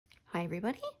Hi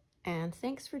everybody, and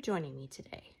thanks for joining me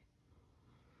today.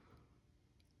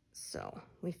 So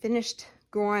we finished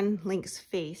Goron Link's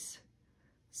face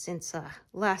since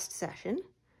last session.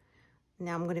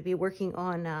 Now I'm going to be working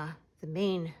on the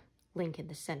main Link in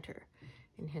the center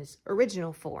in his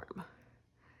original form.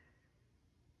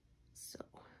 So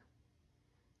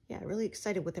yeah, really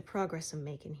excited with the progress I'm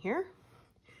making here.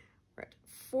 We're at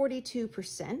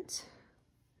 42%.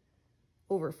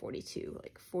 Over 42,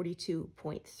 like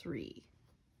 42.3.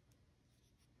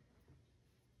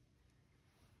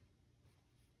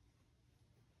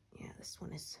 Yeah, this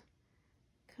one is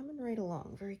coming right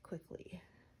along very quickly.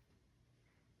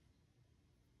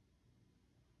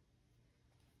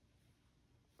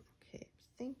 Okay, I'm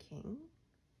thinking,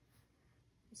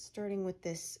 starting with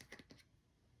this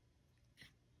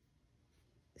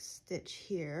stitch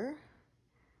here,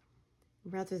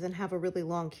 rather than have a really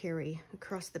long carry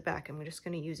across the back, I'm just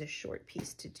going to use a short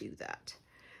piece to do that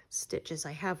stitch as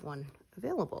I have one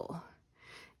available.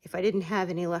 If I didn't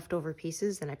have any leftover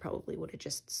pieces, then I probably would have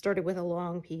just started with a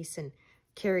long piece and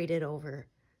carried it over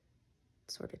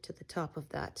sort of to the top of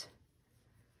that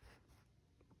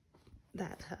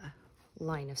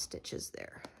line of stitches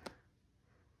there.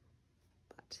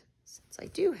 But since I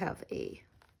do have a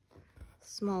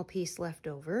small piece left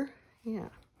over, yeah.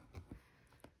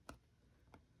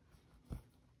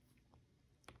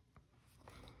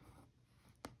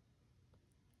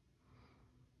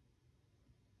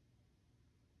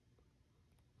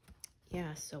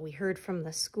 Yeah, so we heard from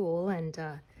the school, and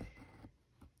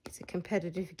it's a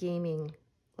competitive gaming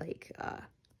like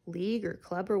league or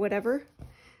club or whatever.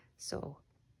 So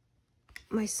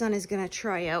my son is gonna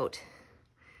try out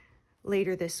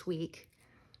later this week.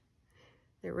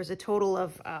 There was a total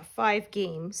of 5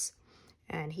 games,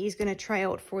 and he's gonna try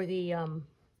out for the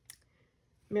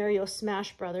Mario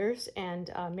Smash Brothers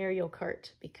and Mario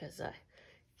Kart, because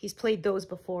he's played those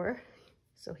before,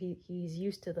 so he's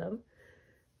used to them.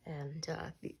 And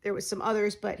there was some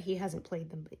others, but he hasn't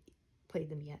played them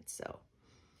yet. So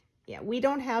yeah, we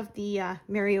don't have the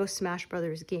Mario Smash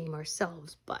Brothers game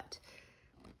ourselves, but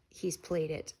he's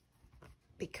played it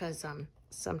because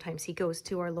sometimes he goes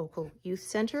to our local youth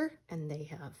center and they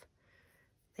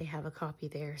have a copy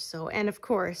there. So, and of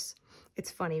course it's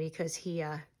funny because he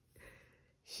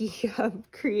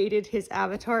created his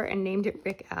avatar and named it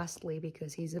Rick Astley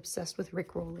because he's obsessed with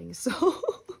Rick rolling. So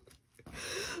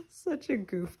such a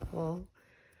goofball.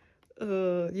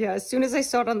 Yeah, as soon as I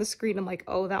saw it on the screen, I'm like,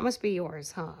 oh, that must be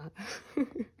yours, huh?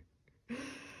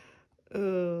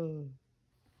 Yeah,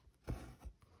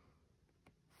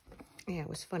 it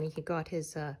was funny. He got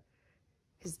his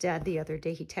dad the other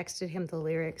day. He texted him the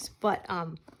lyrics, but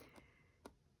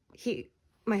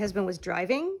my husband was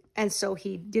driving, and so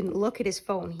he didn't look at his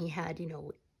phone. He had, you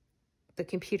know, the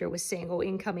computer was saying, oh,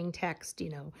 incoming text, you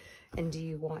know, and do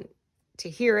you want to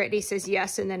hear it? And he says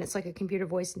yes, and then it's like a computer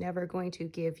voice, never going to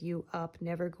give you up,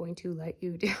 never going to let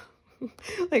you down.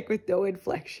 Like with no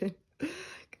inflection.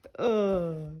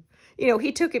 You know,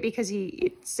 he took it because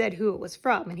it said who it was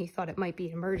from, and he thought it might be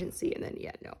an emergency, and then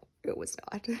yeah, no, it was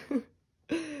not.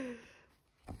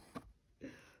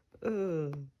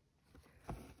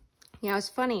 Yeah, it was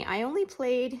funny. I only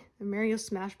played the Mario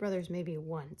Smash Brothers maybe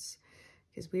once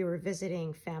because we were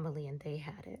visiting family and they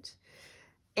had it.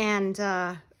 And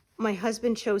my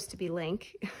husband chose to be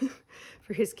Link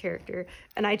for his character,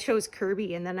 and I chose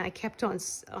Kirby, and then I kept on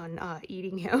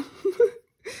eating him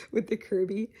with the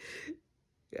Kirby.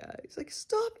 Yeah, he's like,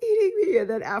 stop eating me. And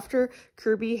then after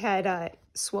Kirby had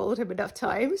swallowed him enough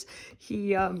times,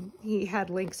 he had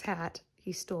Link's hat.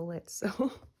 He stole it,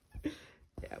 so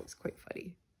yeah, it was quite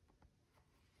funny.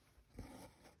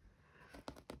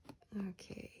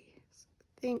 Okay, so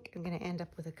I think I'm gonna end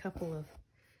up with a couple of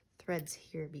threads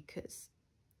here because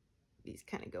these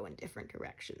kind of go in different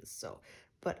directions. So,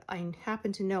 but I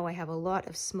happen to know I have a lot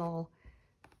of small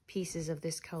pieces of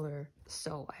this color,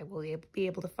 so I will be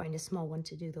able to find a small one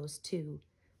to do those two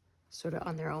sort of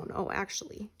on their own. Oh,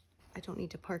 actually, I don't need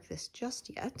to park this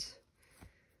just yet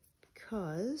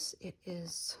because it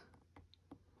is,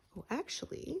 oh,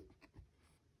 actually, I'm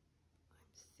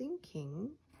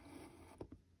thinking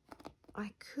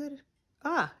I could,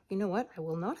 you know what? I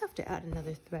will not have to add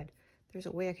another thread. There's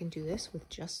a way I can do this with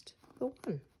just the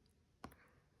one.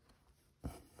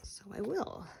 So I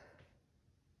will.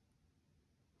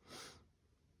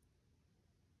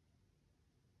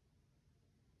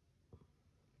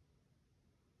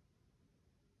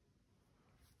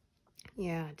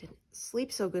 Yeah, I didn't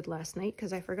sleep so good last night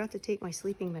because I forgot to take my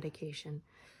sleeping medication.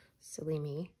 Silly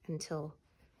me, until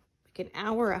like an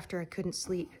hour after I couldn't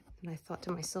sleep. And I thought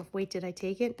to myself, wait, did I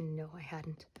take it? And no, I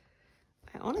hadn't.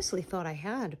 I honestly thought I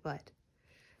had, but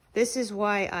This is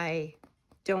why I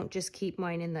don't just keep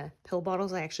mine in the pill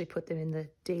bottles. I actually put them in the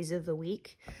days of the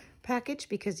week package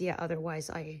because, yeah, otherwise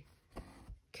I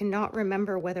cannot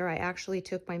remember whether I actually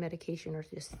took my medication or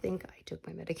just think I took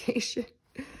my medication.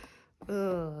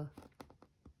 Ugh.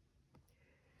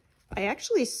 I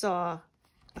actually saw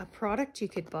a product you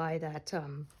could buy that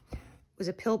was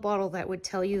a pill bottle that would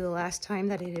tell you the last time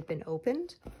that it had been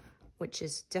opened, which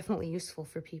is definitely useful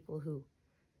for people who,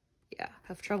 yeah,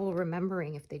 have trouble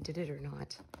remembering if they did it or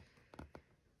not.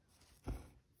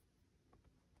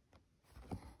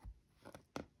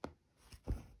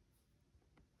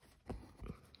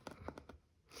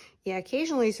 Yeah,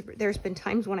 occasionally there's been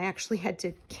times when I actually had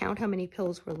to count how many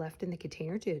pills were left in the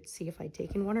container to see if I'd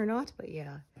taken one or not, but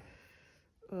yeah.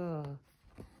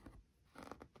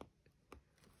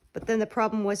 But then the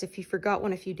problem was if you forgot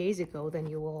one a few days ago, then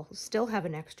you will still have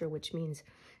an extra, which means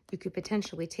you could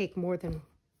potentially take more than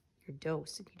your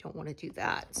dose if you don't want to do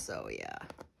that. So yeah.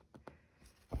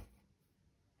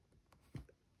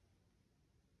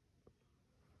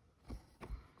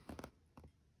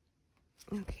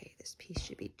 Okay, this piece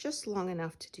should be just long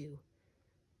enough to do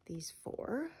these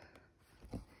 4.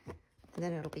 And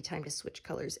then it'll be time to switch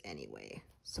colors anyway.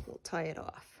 So we'll tie it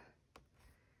off.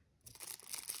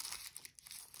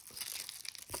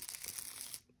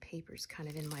 Paper's kind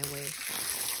of in my way.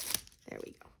 There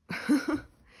we go.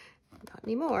 Not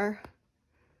anymore.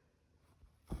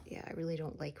 Yeah, I really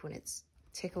don't like when it's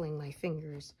tickling my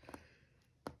fingers.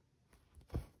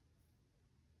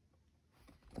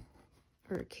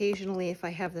 Or occasionally if I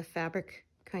have the fabric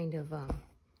kind of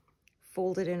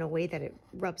folded in a way that it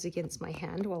rubs against my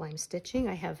hand while I'm stitching,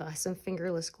 I have some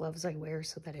fingerless gloves I wear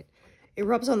so that it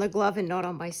rubs on the glove and not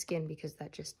on my skin, because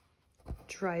that just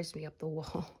drives me up the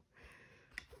wall.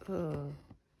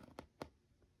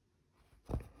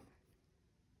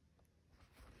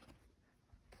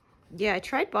 Yeah, I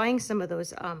tried buying some of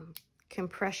those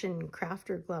compression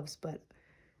crafter gloves, but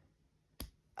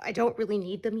I don't really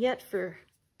need them yet for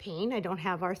pain. I don't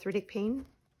have arthritic pain,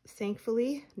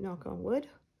 thankfully, knock on wood.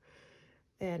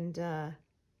 And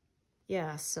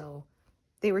yeah, so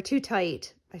they were too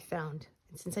tight, I found.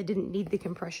 And since I didn't need the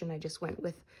compression, I just went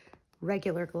with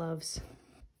regular gloves.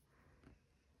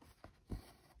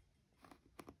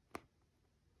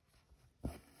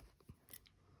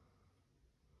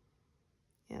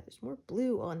 Yeah, there's more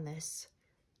blue on this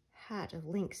hat of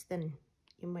Lynx than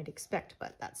you might expect,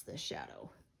 but that's the shadow.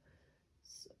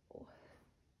 So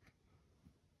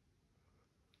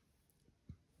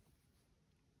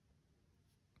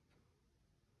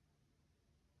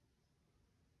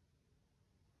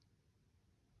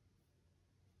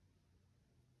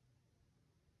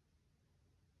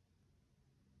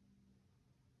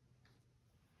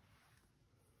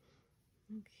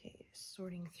okay,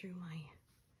 sorting through my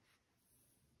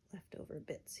leftover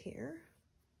bits here.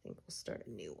 I think we'll start a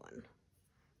new one.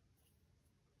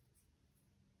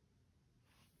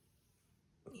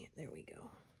 Yeah, there we go.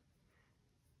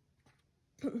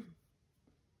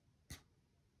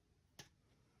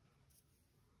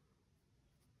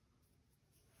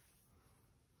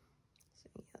 So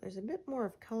yeah, there's a bit more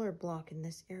of color block in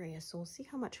this area, so we'll see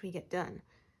how much we get done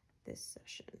this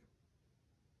session.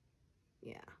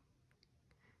 Yeah.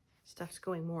 Stuff's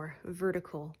going more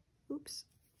vertical. Oops.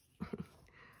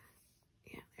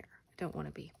 Yeah, there. I don't want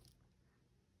to be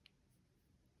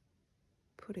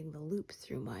putting the loop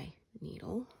through my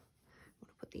needle. I want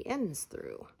to put the ends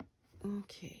through.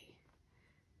 Okay.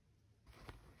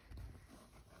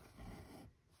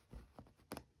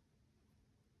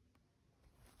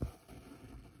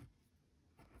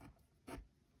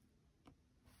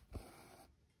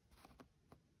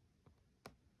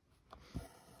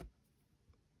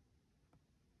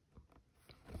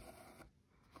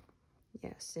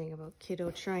 Yeah, saying about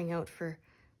kiddo trying out for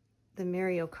the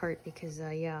Mario Kart because,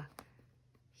 yeah,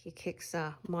 he kicks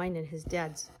mine and his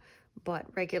dad's butt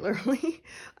regularly.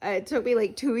 It took me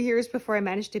like 2 years before I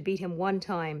managed to beat him one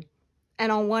time.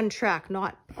 And on one track,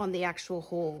 not on the actual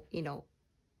whole, you know,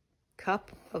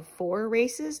 cup of 4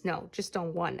 races. No, just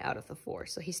on 1 out of the 4.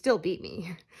 So he still beat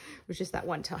me. It was just that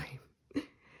one time.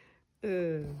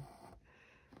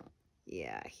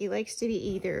 Yeah, he likes to be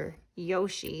either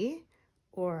Yoshi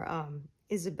or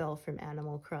Isabelle from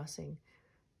Animal Crossing.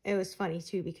 It was funny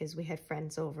too because we had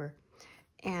friends over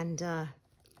and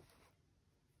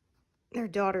their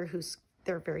daughter,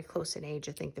 they're very close in age.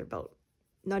 I think they're about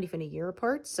not even a year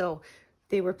apart. So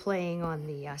they were playing on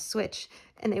the Switch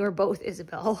and they were both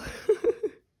Isabelle.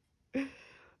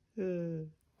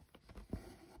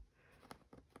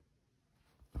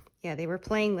 Yeah, they were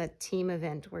playing the team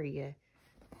event where you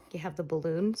have the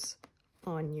balloons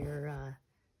on your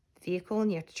vehicle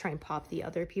and you have to try and pop the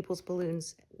other people's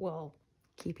balloons while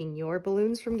keeping your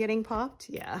balloons from getting popped.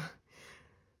 Yeah.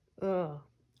 Ugh.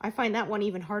 I find that one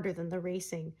even harder than the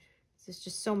racing. There's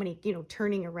just so many, you know,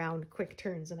 turning around quick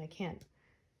turns, and I can't.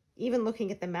 Even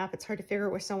looking at the map, it's hard to figure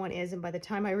out where someone is, and by the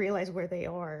time I realize where they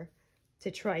are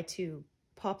to try to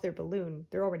pop their balloon,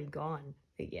 they're already gone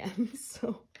again.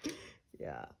 So,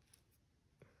 yeah.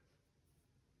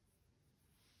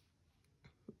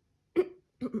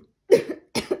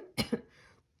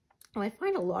 Well, I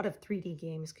find a lot of 3D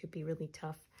games could be really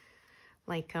tough.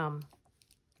 Like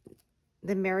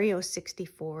the Mario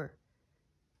 64,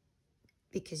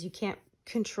 because you can't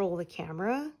control the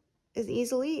camera as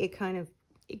easily.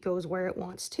 It goes where it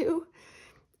wants to.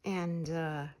 And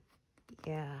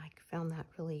yeah, I found that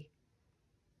really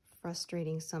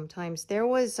frustrating sometimes. There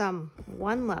was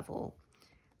one level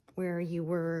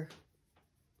where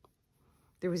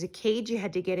there was a cage you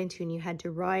had to get into, and you had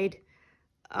to ride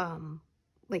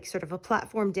like sort of a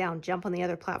platform down, jump on the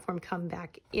other platform, come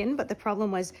back in. But the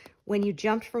problem was when you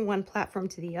jumped from one platform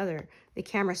to the other, the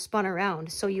camera spun around,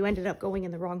 so you ended up going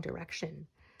in the wrong direction.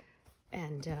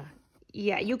 And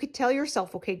yeah, you could tell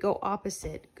yourself, okay, go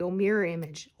opposite, go mirror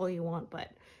image all you want,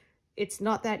 but it's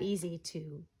not that easy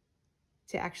to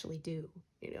actually do,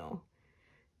 you know.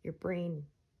 Your brain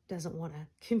doesn't want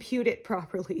to compute it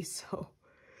properly, so.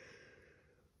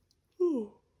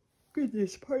 Oh,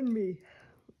 goodness, pardon me.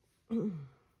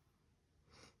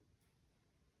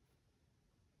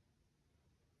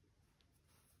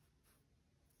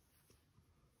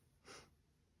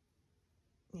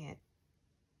 Yeah,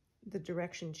 the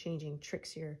direction changing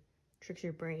tricks your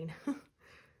brain.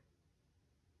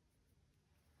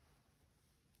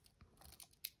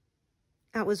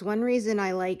 That was one reason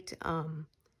I liked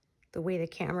the way the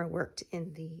camera worked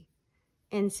in the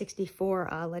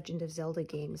N64 Legend of Zelda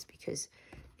games, because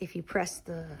if you press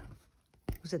the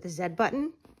Z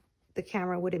button, the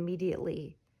camera would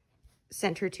immediately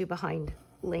center to behind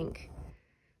Link.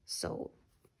 So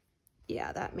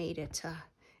yeah, that made it,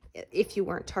 if you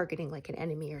weren't targeting like an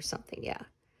enemy or something, yeah,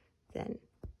 then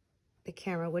the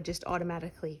camera would just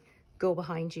automatically go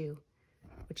behind you,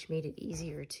 which made it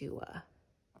easier to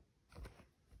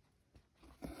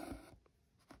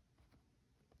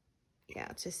yeah,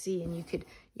 to see. And you could,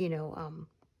 you know,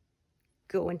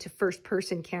 go into first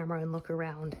person camera and look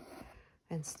around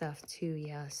and stuff too.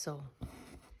 Yeah, so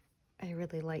I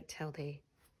really liked how they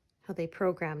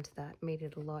programmed that, made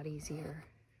it a lot easier.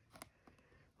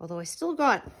 Although I still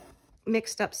got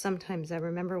mixed up sometimes. I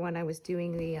remember when I was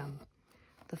doing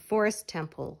the forest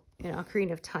temple in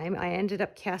Ocarina of Time, I ended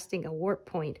up casting a warp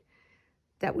point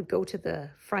that would go to the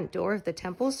front door of the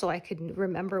temple, so I could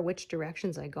remember which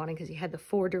directions I'd gone in, because you had the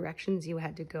 4 directions you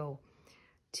had to go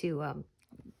to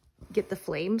get the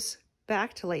flames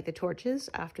back to light the torches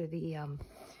after the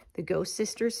ghost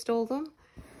sisters stole them.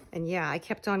 And yeah, I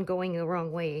kept on going the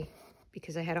wrong way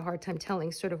because I had a hard time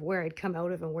telling sort of where I'd come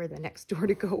out of and where the next door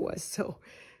to go was. So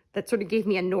that sort of gave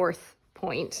me a north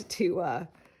point to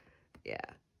yeah,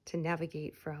 to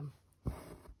navigate from.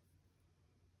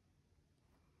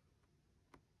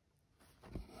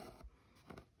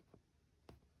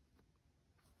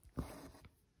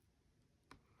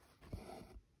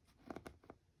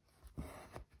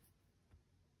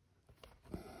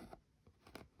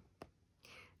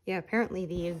 Yeah, apparently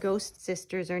the ghost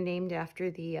sisters are named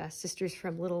after the sisters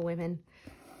from Little Women.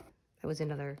 That was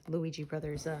another Luigi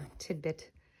Brothers tidbit.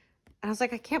 I was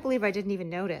like, I can't believe I didn't even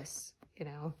notice, you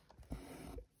know.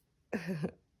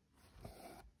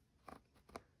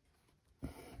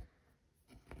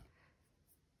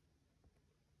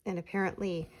 And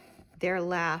apparently their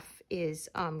laugh is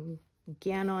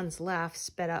Ganon's laugh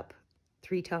sped up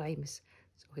 3 times.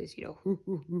 So his, you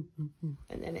know,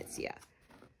 and then it's, yeah,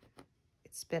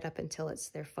 it's sped up until it's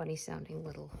their funny sounding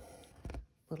little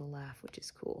laugh, which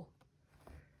is cool.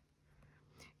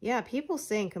 Yeah, people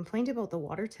complained about the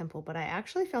water temple, but I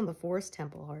actually found the forest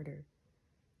temple harder.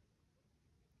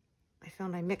 I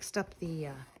found I mixed up the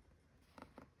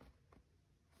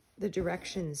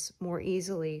directions more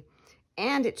easily,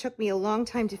 and it took me a long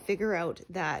time to figure out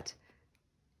that.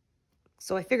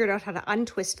 So I figured out how to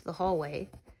untwist the hallway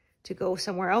to go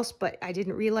somewhere else, but I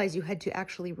didn't realize you had to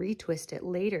actually retwist it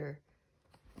later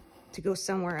to go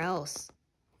somewhere else.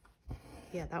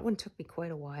 Yeah, that one took me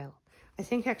quite a while. I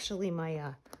think actually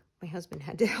my husband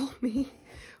had to help me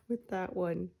with that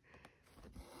one.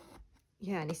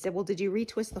 Yeah, and he said, well, did you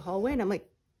retwist the hallway? And I'm like,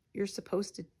 you're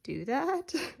supposed to do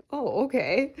that? Oh,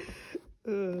 okay.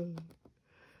 Okay,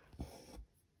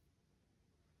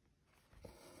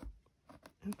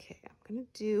 I'm gonna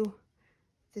do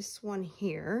this one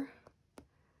here,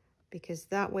 because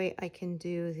that way I can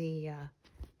do the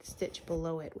stitch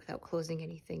below it without closing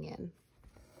anything in.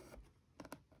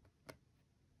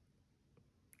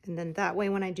 And then that way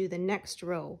when I do the next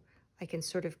row, I can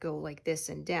sort of go like this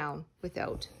and down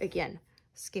without, again,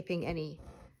 skipping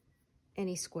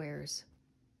any squares.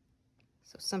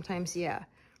 So sometimes, yeah,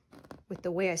 with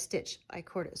the way I stitch, I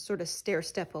sort of stair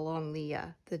step along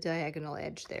the diagonal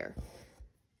edge there.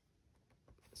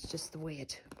 It's just the way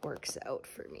it works out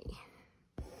for me.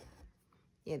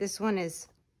 Yeah, this one is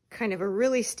kind of a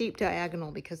really steep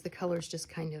diagonal because the colors just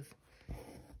kind of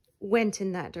went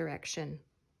in that direction.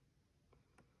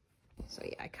 So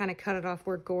yeah, I kind of cut it off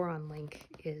where Goron link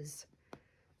is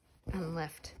and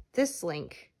left this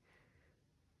link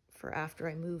for after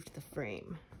I moved the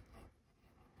frame.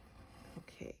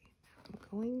 Okay, I'm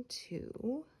going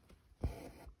to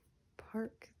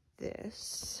park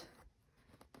this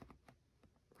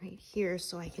right here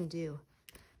so I can do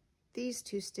these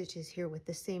 2 stitches here with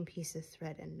the same piece of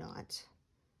thread and not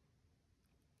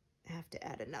have to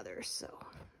add another. So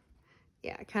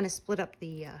yeah, I kind of split up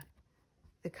the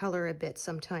color a bit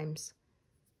sometimes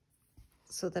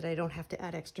so that I don't have to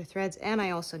add extra threads, and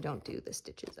I also don't do the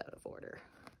stitches out of order.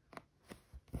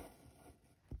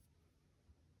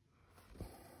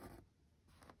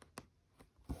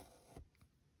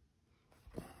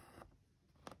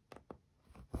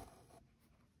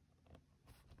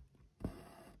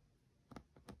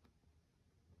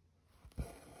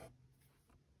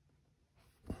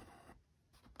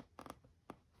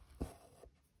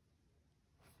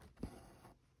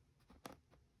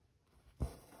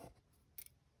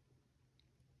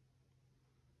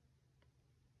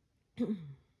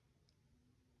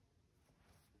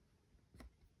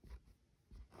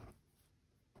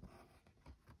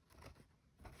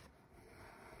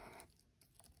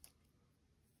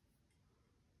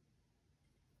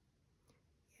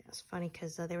 It's funny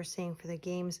because they were saying for the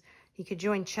games, he could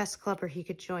join chess club or he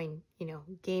could join, you know,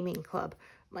 gaming club.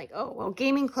 I'm like, oh, well,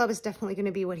 gaming club is definitely going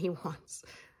to be what he wants.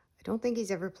 I don't think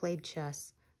he's ever played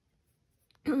chess.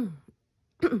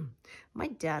 My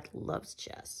dad loves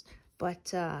chess,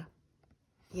 but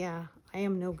yeah, I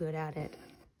am no good at it.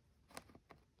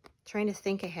 Trying to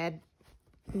think ahead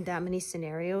in that many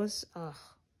scenarios, ugh,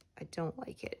 I don't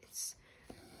like it.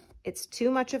 It's too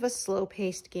much of a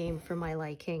slow-paced game for my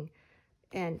liking.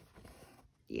 And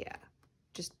yeah,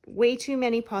 just way too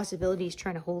many possibilities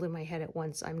trying to hold in my head at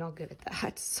once. I'm not good at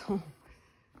that. So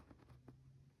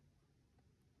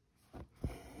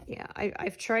yeah,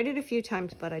 I've tried it a few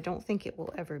times, but I don't think it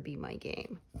will ever be my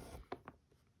game.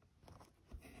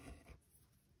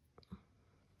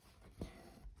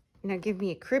 Now give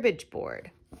me a cribbage board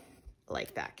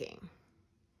like that game.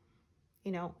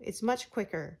 You know, it's much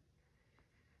quicker.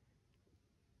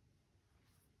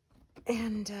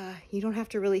 And you don't have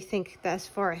to really think that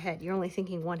far ahead. You're only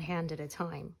thinking one hand at a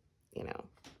time, you know.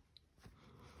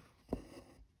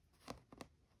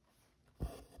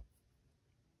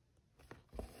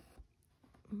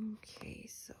 Okay,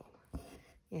 so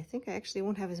yeah, I think I actually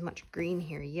won't have as much green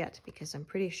here yet because I'm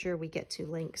pretty sure we get to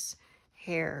Link's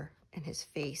hair and his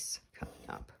face coming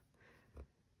up.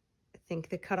 I think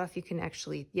the cutoff you can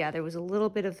actually, yeah, there was a little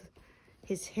bit of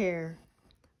his hair,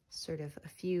 sort of a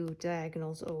few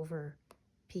diagonals over,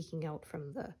 peeking out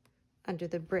from the under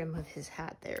the brim of his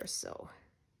hat there. So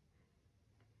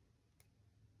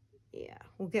yeah,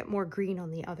 we'll get more green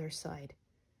on the other side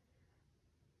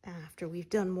after we've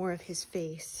done more of his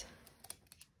face.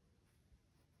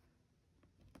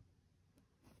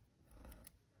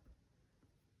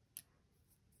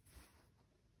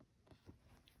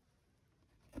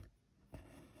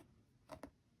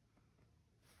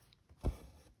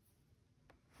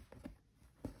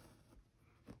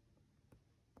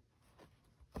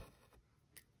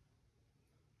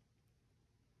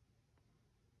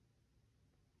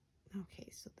 Okay,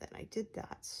 so then I did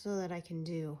that so that I can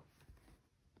do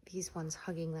these ones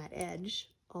hugging that edge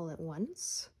all at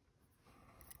once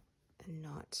and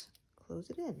not close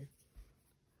it in.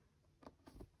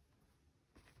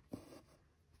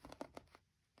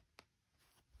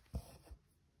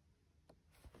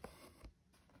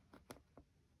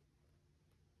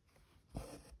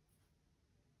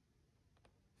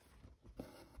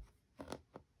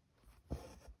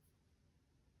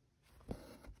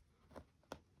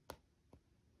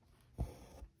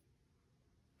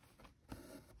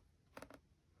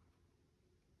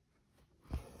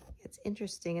 It's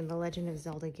interesting in the Legend of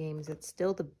Zelda games, it's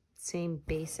still the same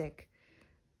basic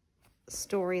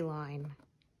storyline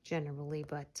generally,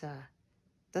 but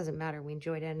doesn't matter, we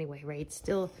enjoyed it anyway, right?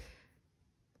 Still,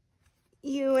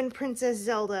 you and Princess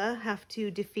Zelda have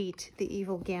to defeat the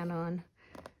evil Ganon.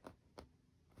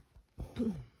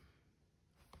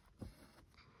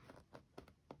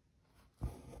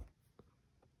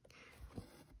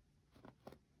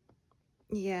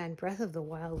 Yeah, in Breath of the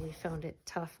Wild, we found it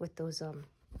tough with those,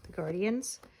 the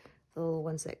guardians, the little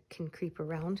ones that can creep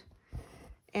around.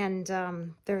 And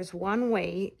there's one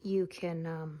way you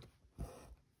can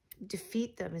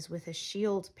defeat them is with a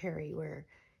shield parry, where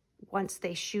once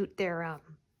they shoot their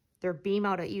beam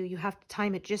out at you, you have to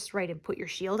time it just right and put your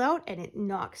shield out, and it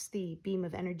knocks the beam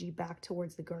of energy back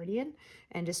towards the guardian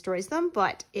and destroys them.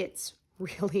 But it's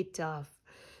really tough.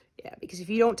 Yeah, because if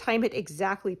you don't time it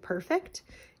exactly perfect,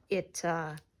 it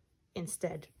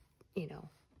instead, you know,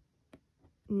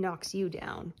 knocks you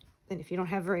down. And if you don't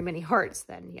have very many hearts,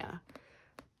 then yeah,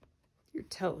 you're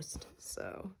toast.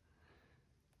 So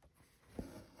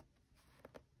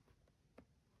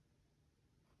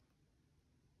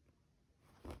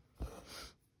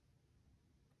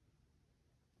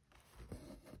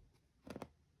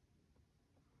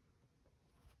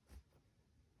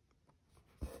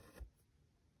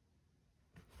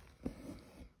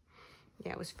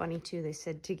yeah, it was funny too. They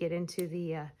said to get into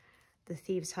the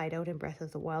thieves' hideout in Breath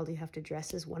of the Wild, you have to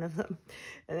dress as one of them.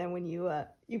 And then when you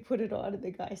put it on, and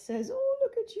the guy says, "Oh,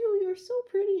 look at you, you're so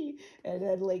pretty," and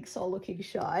then Link's all looking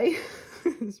shy.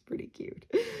 It's pretty cute.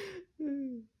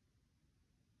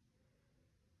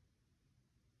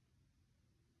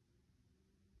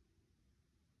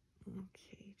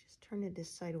 Okay, just trying to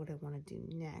decide what I want to do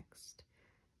next.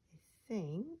 I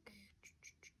think.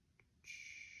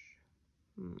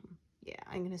 Yeah,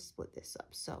 I'm going to split this up.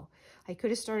 So I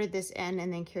could have started this end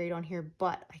and then carried on here,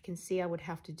 but I can see I would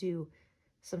have to do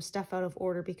some stuff out of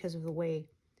order because of the way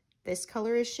this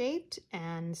color is shaped.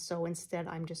 And so instead,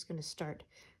 I'm just going to start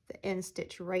the end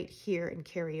stitch right here and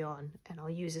carry on. And I'll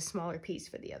use a smaller piece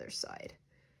for the other side.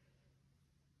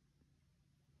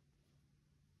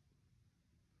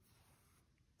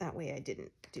 That way I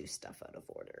didn't do stuff out of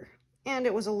order. And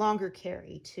it was a longer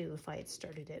carry too if I had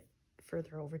started it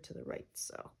further over to the right,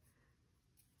 so.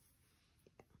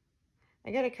 I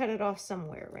gotta cut it off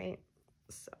somewhere, right?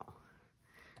 So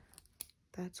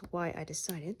that's why I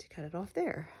decided to cut it off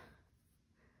there.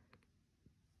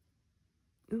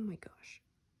 Oh my gosh.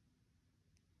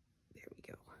 There we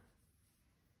go.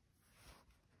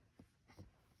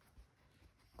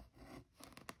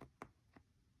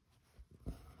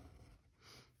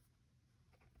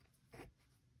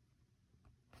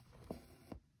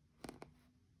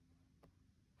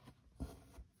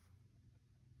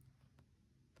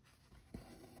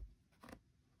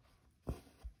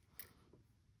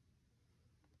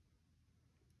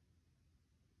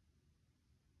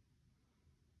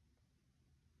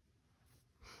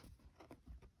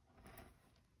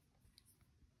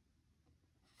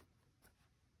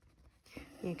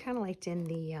 Yeah, kind of like in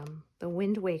the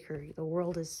Wind Waker, the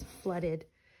world is flooded,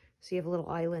 so you have little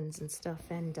islands and stuff,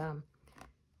 and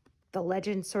the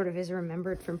legend sort of is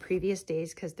remembered from previous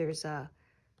days because there's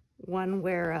one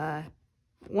where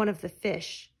one of the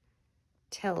fish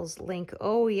tells Link,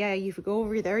 "Oh yeah, you go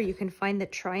over there, you can find the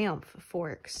Triumph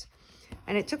Forks,"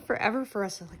 and it took forever for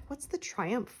us to like, what's the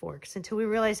Triumph Forks, until we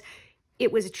realized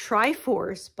it was a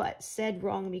Triforce, but said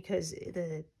wrong because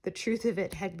the truth of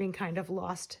it had been kind of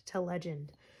lost to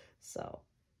legend. So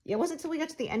yeah, it wasn't until we got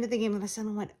to the end of the game that I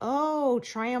suddenly went, oh,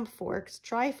 Triumph Forks,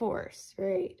 Triforce,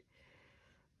 right?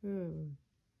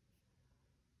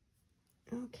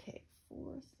 Okay,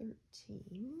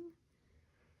 413.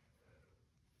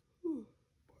 Oh,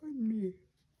 pardon me.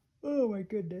 Oh my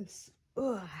goodness.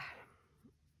 Ugh.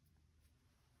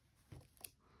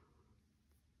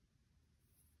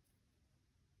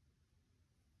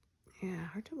 Yeah,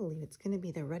 hard to believe it's going to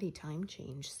be the ready time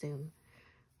change soon,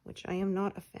 which I am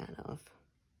not a fan of.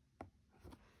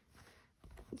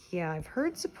 Yeah, I've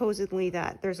heard supposedly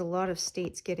that there's a lot of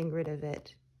states getting rid of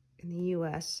it in the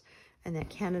US, and that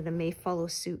Canada may follow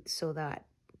suit so that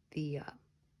the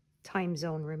time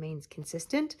zone remains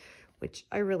consistent, which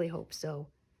I really hope so.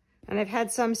 And I've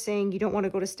had some saying you don't want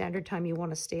to go to standard time, you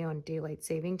want to stay on daylight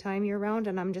saving time year round,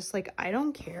 and I'm just like, I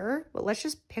don't care, but let's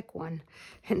just pick one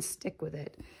and stick with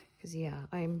it. Because, yeah,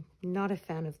 I'm not a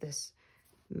fan of this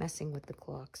messing with the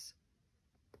clocks.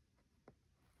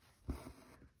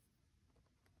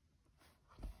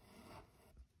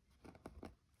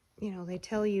 You know, they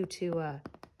tell you to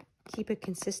keep a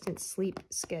consistent sleep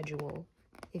schedule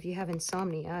if you have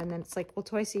insomnia. And then it's like, well,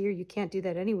 twice a year you can't do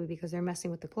that anyway because they're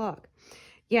messing with the clock.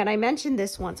 Yeah, and I mentioned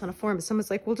this once on a forum. Someone's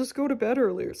like, well, just go to bed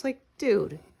earlier. It's like,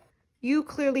 dude, you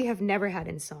clearly have never had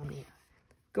insomnia.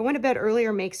 Going to bed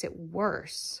earlier makes it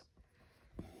worse.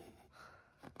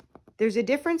 There's a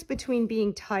difference between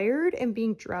being tired and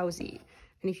being drowsy.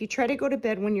 And if you try to go to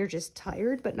bed when you're just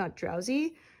tired but not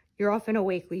drowsy, you're often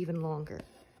awake even longer.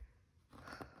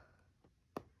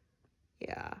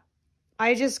 Yeah.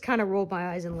 I just kind of rolled my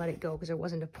eyes and let it go because there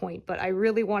wasn't a point. But I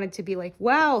really wanted to be like,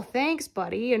 wow, thanks,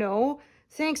 buddy, you know.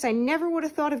 Thanks, I never would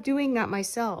have thought of doing that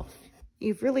myself.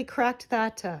 You've really cracked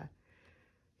that,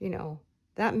 you know,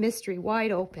 that mystery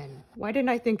wide open. Why didn't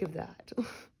I think of that?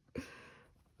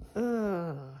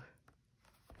 Ugh.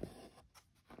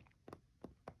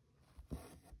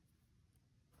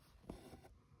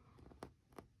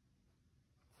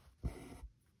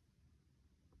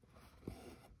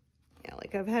 Yeah,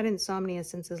 like I've had insomnia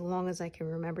since as long as I can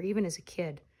remember, even as a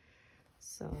kid.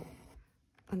 So,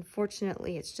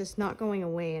 unfortunately, it's just not going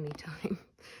away anytime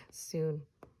soon.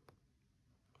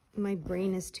 My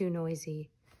brain is too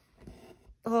noisy.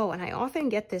 Oh, and I often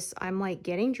get this, I'm like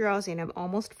getting drowsy and I'm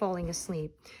almost falling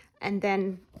asleep. And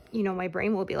then, you know, my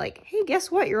brain will be like, hey,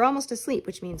 guess what? You're almost asleep,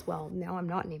 which means, well, now I'm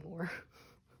not anymore.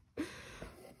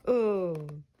 Oh,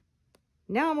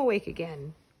 now I'm awake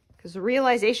again because the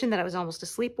realization that I was almost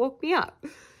asleep woke me up.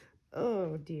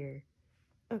 Oh, dear.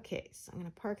 Okay, so I'm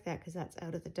going to park that because that's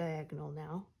out of the diagonal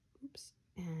now. Oops.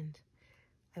 And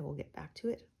I will get back to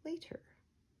it later.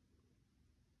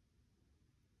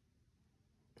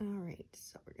 All right,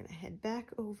 so we're going to head back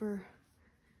over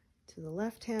to the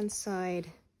left-hand side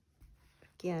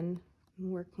again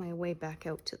and work my way back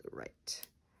out to the right.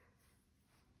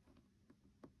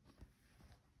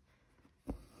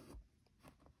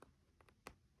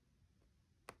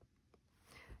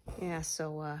 Yeah,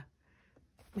 so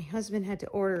my husband had to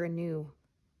order a new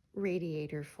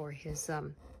radiator for his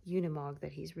Unimog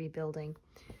that he's rebuilding.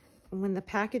 And when the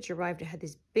package arrived, it had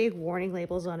these big warning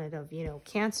labels on it of, you know,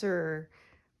 cancer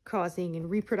causing and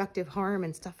reproductive harm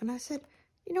and stuff. And I said,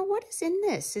 you know, what is in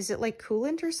this? Is it like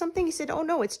coolant or something? He said, oh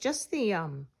no, it's just the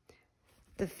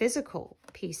physical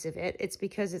piece of it. It's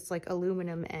because it's like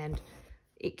aluminum and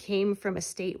it came from a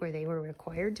state where they were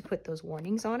required to put those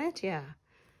warnings on it. Yeah.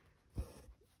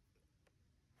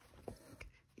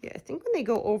 Yeah, I think when they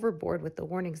go overboard with the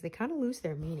warnings, they kind of lose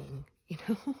their meaning, you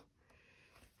know?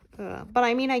 But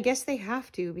I mean, I guess they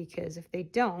have to, because if they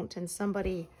don't and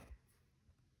somebody,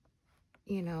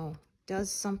 you know, does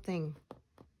something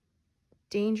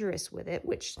dangerous with it,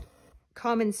 which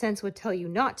common sense would tell you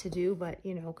not to do, but,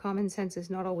 you know, common sense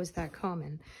is not always that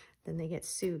common, then they get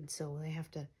sued, so they have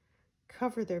to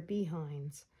cover their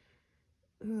behinds.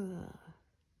 Ugh.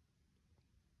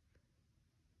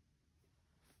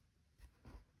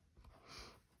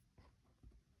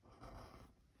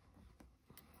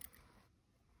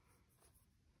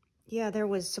 Yeah, there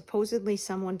was supposedly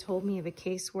someone told me of a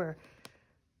case where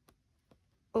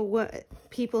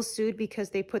people sued because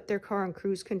they put their car on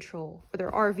cruise control or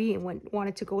their RV and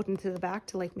wanted to go into the back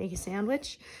to like make a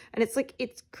sandwich. And it's like,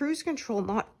 it's cruise control,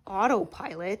 not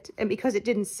autopilot. And because it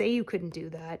didn't say you couldn't do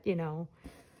that, you know.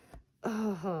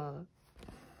 I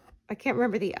can't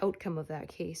remember the outcome of that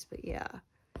case, but yeah.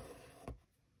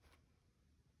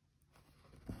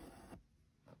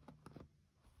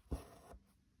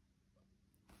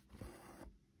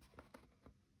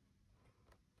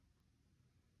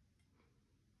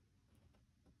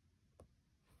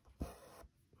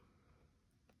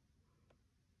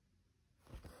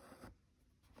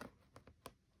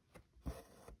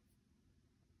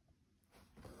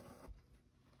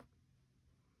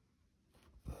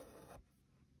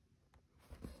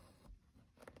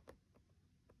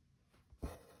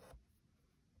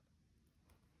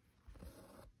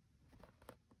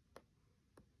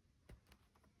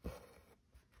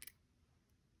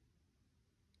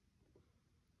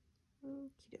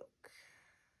 Okie doke.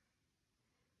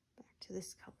 Back to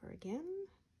this color again.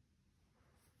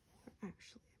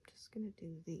 Actually, I'm just going to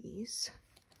do these.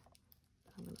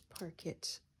 I'm going to park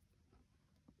it,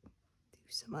 do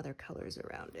some other colors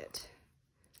around it.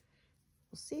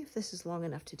 We'll see if this is long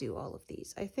enough to do all of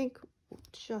these. I think we'll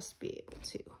just be able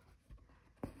to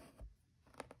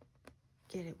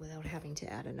get it without having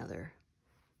to add another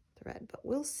thread, but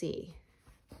we'll see.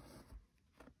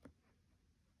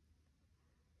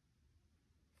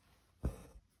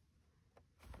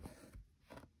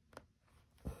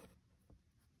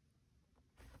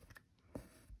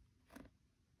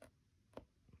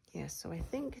 Yeah, so I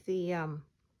think the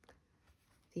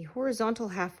horizontal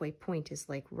halfway point is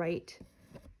like right,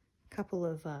 a couple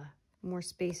of more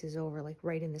spaces over, like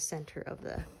right in the center of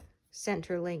the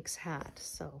center length's hat.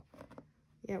 So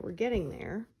yeah, we're getting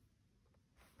there.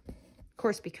 Of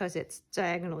course, because it's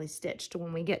diagonally stitched,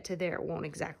 when we get to there, it won't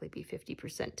exactly be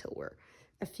 50% till we're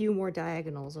a few more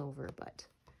diagonals over, but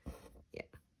yeah.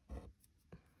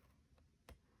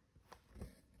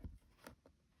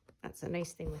 That's a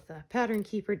nice thing with the Pattern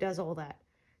Keeper, does all that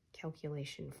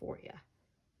calculation for you.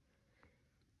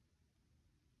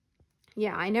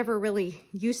 Yeah, I never really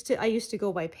used to, I used to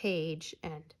go by page,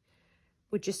 and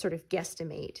would just sort of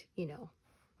guesstimate, you know,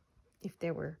 if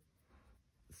there were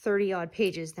 30 odd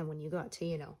pages, then when you got to,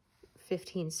 you know,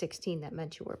 15, 16, that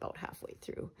meant you were about halfway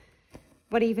through.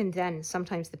 But even then,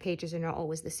 sometimes the pages are not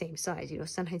always the same size. You know,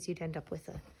 sometimes you'd end up with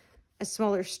a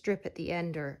smaller strip at the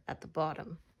end or at the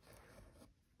bottom.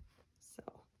 So,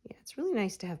 yeah, it's really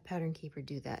nice to have Pattern Keeper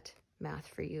do that math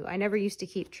for you. I never used to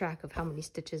keep track of how many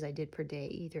stitches I did per day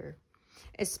either,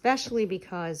 especially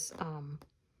because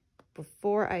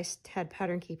before I had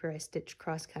Pattern Keeper, I stitched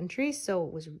cross country, so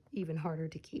it was even harder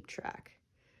to keep track.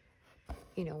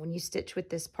 You know, when you stitch with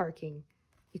this parking,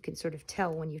 you can sort of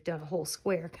tell when you've done a whole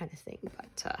square kind of thing,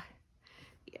 but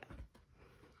yeah.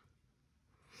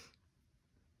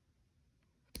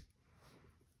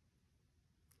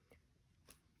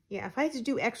 Yeah, if I had to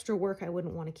do extra work, I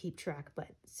wouldn't want to keep track, but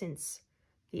since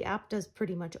the app does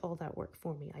pretty much all that work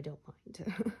for me, I don't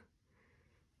mind.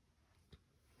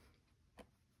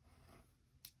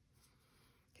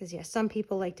 Because, yeah, some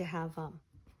people like to have,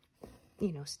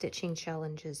 you know, stitching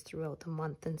challenges throughout the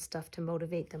month and stuff to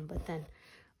motivate them, but then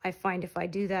I find if I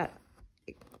do that,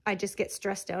 I just get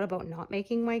stressed out about not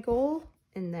making my goal,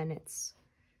 and then it's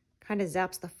kind of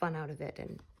zaps the fun out of it,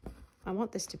 and I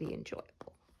want this to be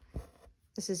enjoyable.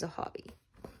 This is a hobby,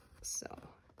 so.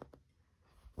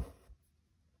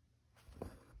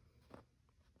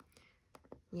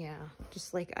 Yeah,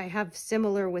 just like I have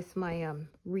similar with my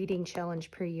reading challenge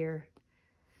per year.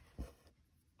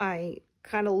 I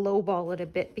kind of lowball it a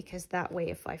bit because that way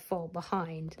if I fall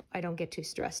behind, I don't get too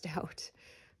stressed out.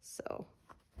 So,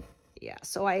 yeah,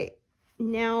 so I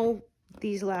now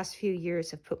these last few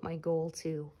years have put my goal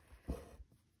to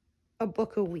a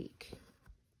book a week.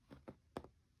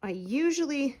 I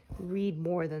usually read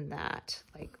more than that,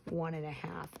 like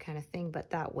 1.5 kind of thing,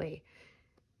 but that way,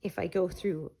 if I go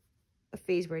through a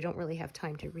phase where I don't really have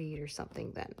time to read or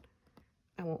something, then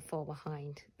I won't fall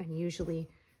behind. And usually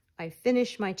I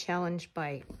finish my challenge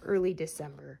by early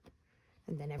December,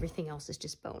 and then everything else is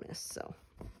just bonus. So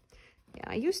yeah,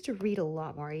 I used to read a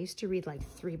lot more. I used to read like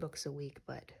 3 books a week,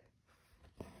 but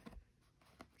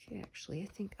okay, actually I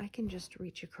think I can just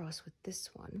reach across with this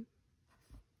one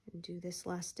and do this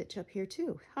last stitch up here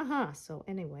too. Haha. So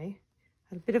anyway,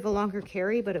 I had a bit of a longer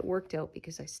carry, but it worked out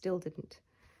because I still didn't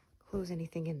close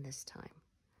anything in this time.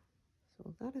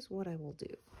 So that is what I will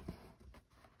do.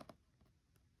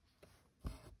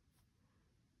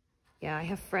 Yeah, I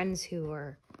have friends who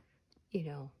are, you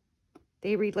know,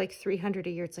 they read like 300 a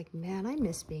year. It's like, man, I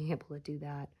miss being able to do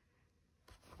that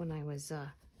when I was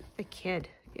a kid.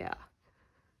 Yeah.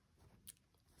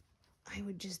 I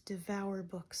would just devour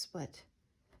books, but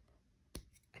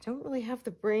I don't really have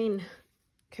the brain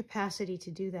capacity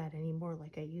to do that anymore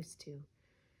like I used to.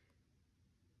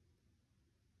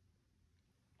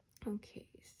 Okay,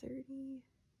 30,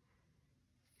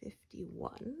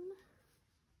 51.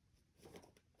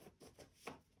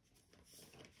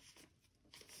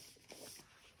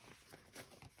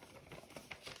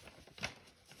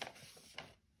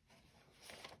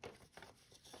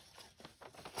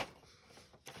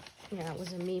 Yeah, it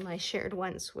was a meme I shared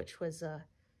once, which was,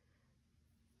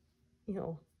 you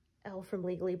know, Elle from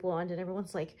Legally Blonde, and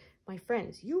everyone's like, my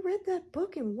friends, you read that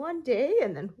book in 1 day?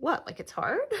 And then what, like it's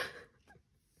hard?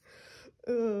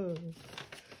 Or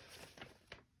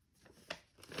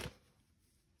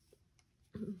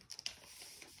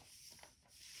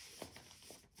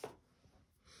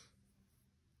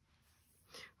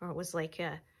it was like,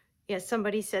 yeah,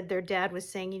 somebody said their dad was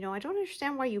saying, you know, I don't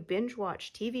understand why you binge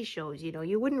watch TV shows. You know,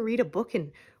 you wouldn't read a book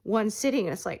in one sitting.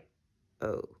 And it's like,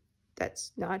 oh,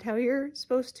 that's not how you're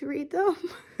supposed to read them.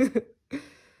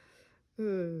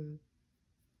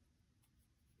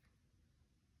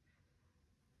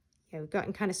 Yeah, we've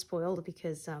gotten kind of spoiled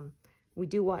because we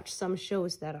do watch some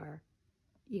shows that are,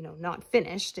 you know, not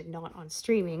finished and not on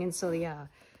streaming. And so, yeah,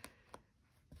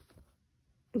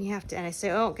 you have to, and I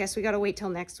say, oh, guess we got to wait till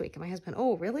next week. And my husband,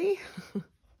 oh, really?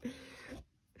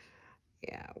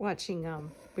 Yeah, watching,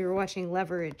 we were watching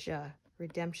Leverage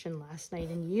Redemption last night,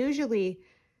 and usually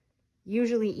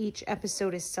each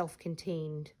episode is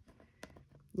self-contained.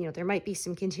 You know, there might be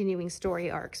some continuing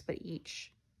story arcs, but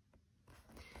each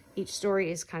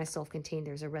story is kind of self-contained.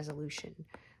 There's a resolution,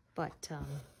 but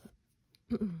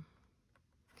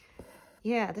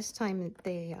yeah, this time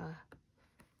they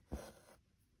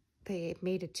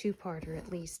made a 2-parter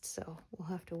at least, so we'll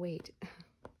have to wait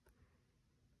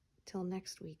till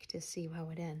next week to see how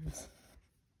it ends.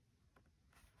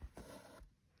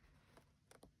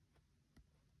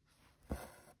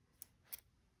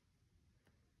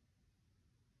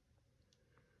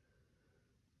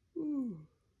 Ooh.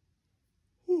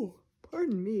 Ooh,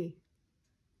 pardon me.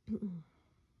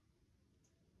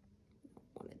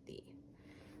 Wanted the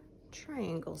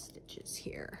triangle stitches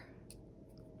here.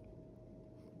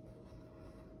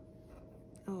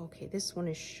 Oh, okay, this one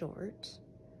is short.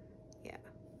 Yeah.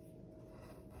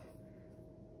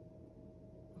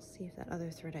 We'll see if that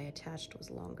other thread I attached was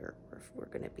longer, or if we're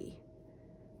gonna be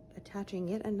attaching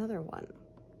yet another one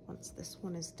once this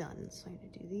one is done. So I'm gonna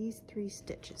do these 3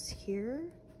 stitches here.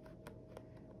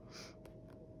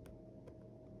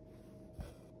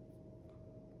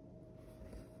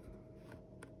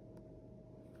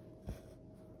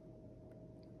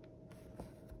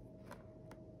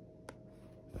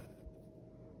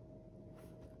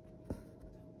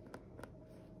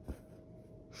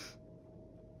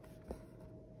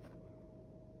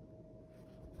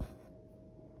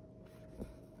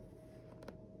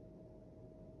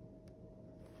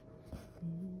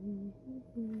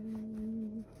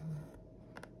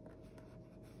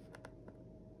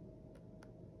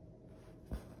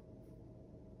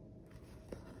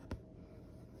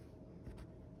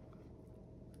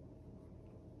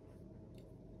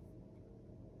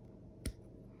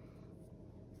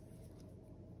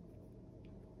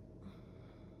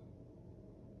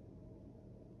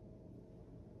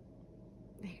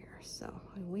 So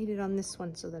I waited on this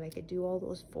one so that I could do all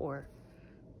those 4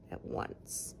 at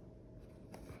once.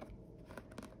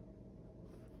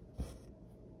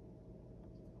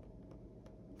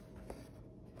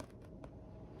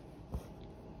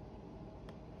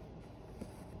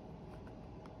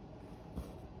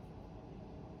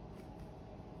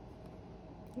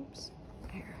 Oops,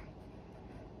 there.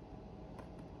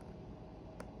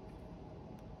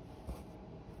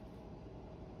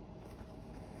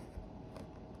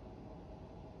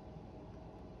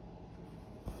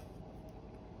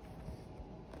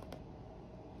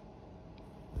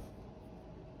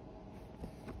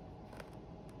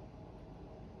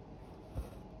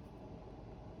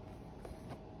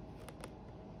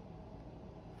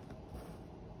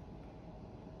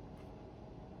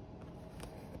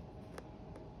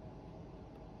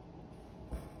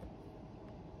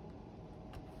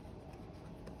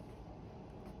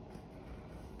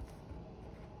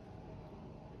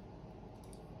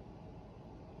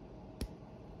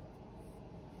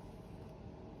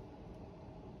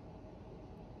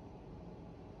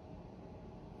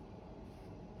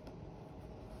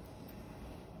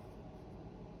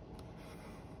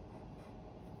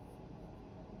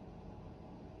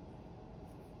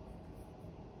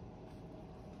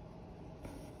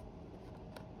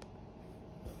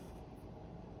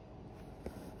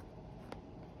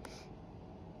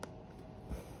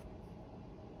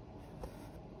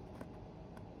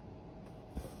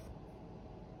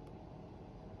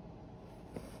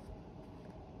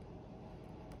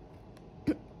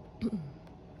 Okay.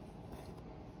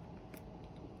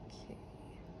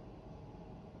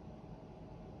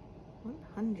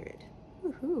 100.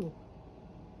 Woohoo.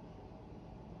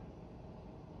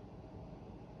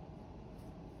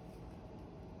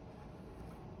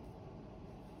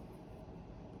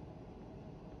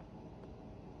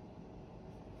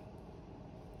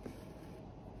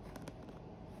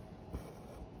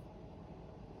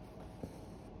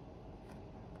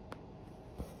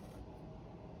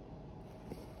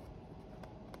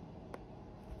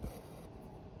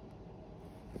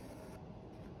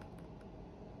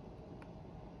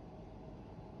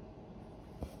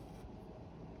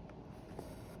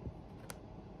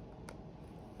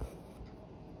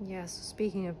 Yeah, so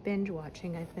speaking of binge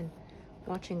watching, I've been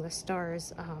watching the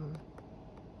Stars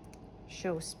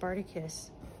show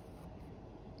Spartacus.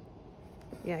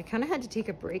 Yeah, I kind of had to take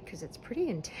a break because it's pretty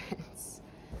intense.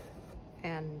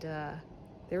 And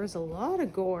there was a lot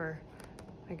of gore,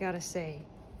 I gotta say.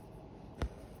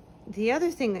 The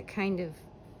other thing that kind of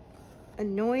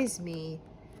annoys me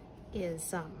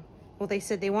is, well, they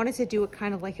said they wanted to do it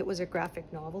kind of like it was a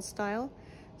graphic novel style.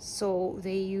 So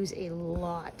they use a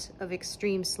lot of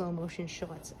extreme slow motion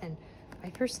shots, and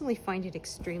I personally find it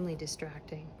extremely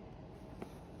distracting.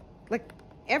 Like,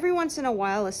 every once in a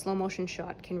while, a slow motion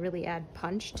shot can really add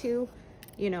punch to,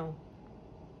 you know,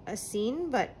 a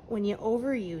scene, but when you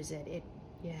overuse it, it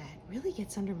really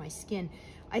gets under my skin.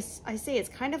 I say it's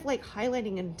kind of like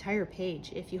highlighting an entire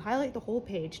page. If you highlight the whole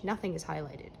page, nothing is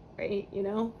highlighted, right? You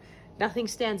know, nothing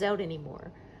stands out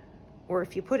anymore. Or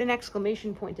if you put an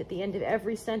exclamation point at the end of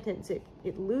every sentence,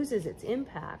 it loses its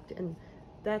impact. And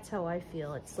that's how I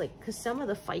feel. It's like, because some of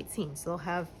the fight scenes,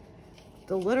 they'll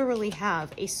literally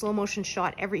have a slow motion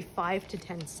shot every 5 to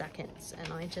 10 seconds.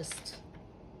 And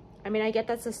I mean, I get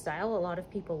that's a style a lot of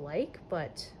people like,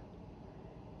 but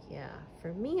yeah,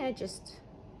 for me, it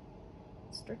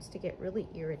starts to get really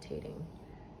irritating,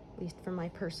 at least for my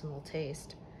personal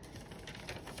taste.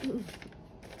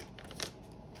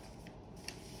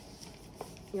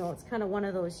 you know, it's kind of one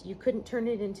of those, you couldn't turn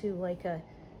it into like a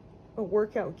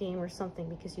workout game or something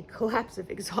because you'd collapse of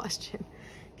exhaustion.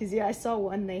 Because yeah, I saw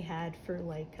one they had for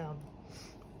like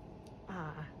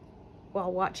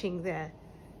while watching the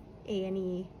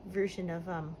A&E version of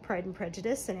Pride and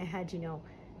Prejudice, and it had, you know,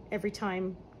 every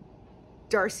time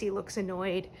Darcy looks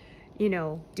annoyed, you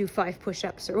know, do 5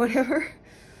 push-ups or whatever.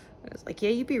 I was like, yeah,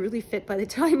 you'd be really fit by the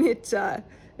time it's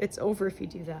over if you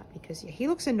do that, because yeah, he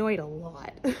looks annoyed a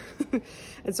lot.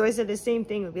 And so I said the same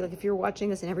thing. It would be like if you're watching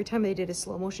this and every time they did a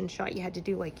slow motion shot, you had to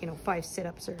do like, you know, 5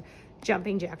 sit-ups or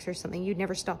jumping jacks or something, you'd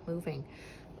never stop moving.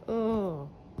 Oh.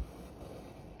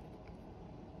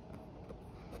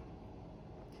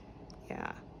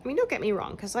 Yeah. I mean, don't get me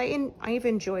wrong, because I've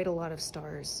enjoyed a lot of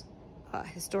Starz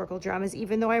historical dramas,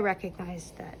 even though I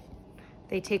recognize that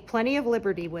they take plenty of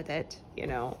liberty with it, you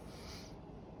know.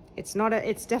 It's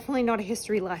definitely not a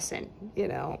history lesson, you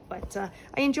know, but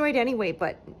I enjoyed anyway,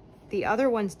 but the other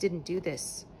ones didn't do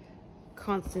this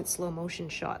constant slow motion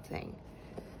shot thing.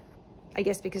 I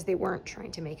guess because they weren't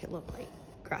trying to make it look like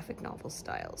graphic novel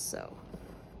style, so.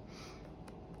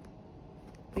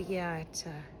 But yeah,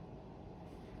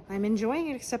 I'm enjoying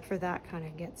it, except for that kind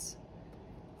of gets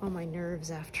on my nerves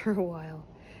after a while.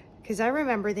 Because I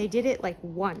remember they did it like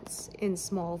once in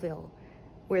Smallville,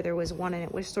 where there was one and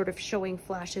it was sort of showing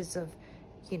flashes of,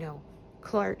 you know,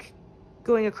 Clark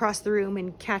going across the room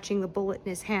and catching the bullet in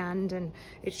his hand, and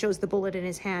it shows the bullet in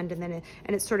his hand, and then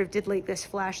it sort of did like this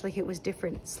flash, like it was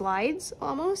different slides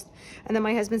almost. And then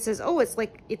my husband says, oh, it's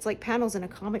like panels in a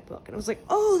comic book. And I was like,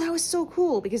 oh, that was so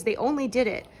cool, because they only did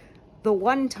it the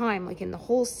one time, like in the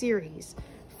whole series,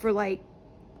 for like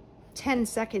 10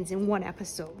 seconds in one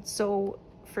episode. So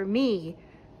for me,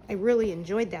 I really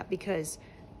enjoyed that because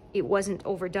it wasn't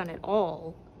overdone at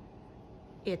all.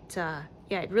 Yeah,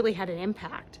 it really had an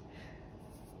impact.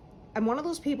 I'm one of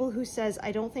those people who says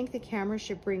I don't think the camera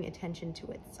should bring attention to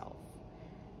itself.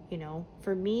 You know,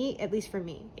 for me, at least for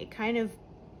me, it kind of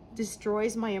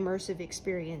destroys my immersive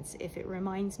experience if it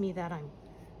reminds me that I'm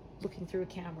looking through a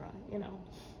camera, you know.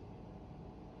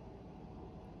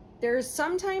 There's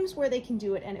some times where they can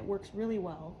do it and it works really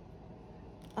well.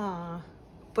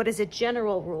 But as a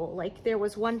general rule, like there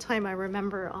was one time I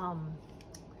remember on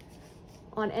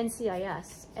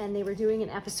NCIS, and they were doing an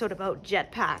episode about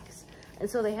jetpacks. And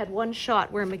so they had one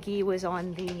shot where McGee was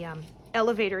on the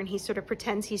elevator, and he sort of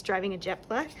pretends he's driving a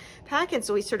jetpack, and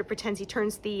so he sort of pretends he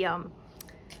turns the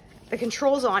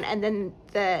controls on, and then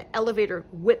the elevator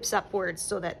whips upwards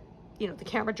so that, you know, the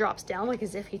camera drops down like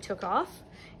as if he took off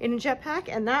in a jetpack,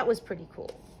 and that was pretty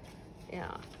cool.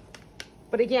 Yeah.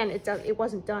 But again, it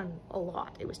wasn't done a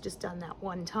lot. It was just done that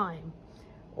one time.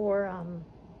 Or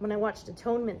when I watched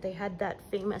Atonement, they had that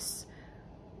famous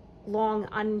long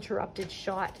uninterrupted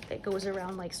shot that goes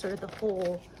around like sort of the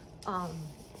whole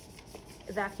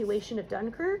evacuation of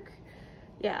Dunkirk.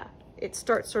 Yeah, it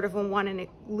starts sort of on one and it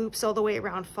loops all the way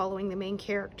around following the main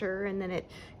character, and then it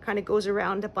kind of goes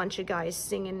around a bunch of guys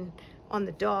singing on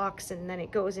the docks, and then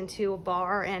it goes into a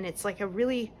bar, and it's like a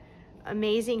really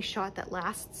amazing shot that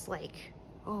lasts like,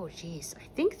 oh geez, I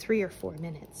think 3 or 4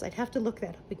 minutes. I'd have to look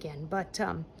that up again, but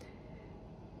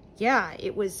yeah,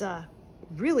 it was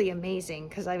really amazing,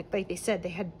 because like they said, they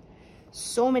had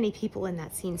so many people in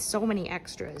that scene, so many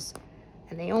extras,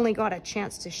 and they only got a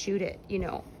chance to shoot it, you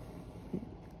know,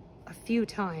 a few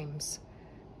times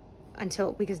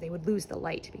because they would lose the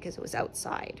light because it was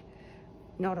outside,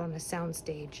 not on a sound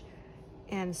stage.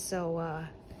 And so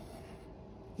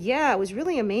yeah, it was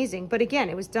really amazing. But again,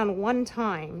 it was done one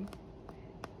time,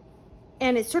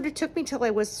 and it sort of took me till I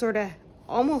was sort of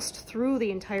almost through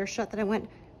the entire shot that I went,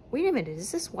 wait a minute,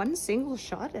 is this one single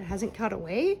shot that hasn't cut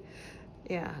away?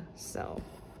 Yeah, so.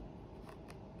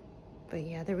 But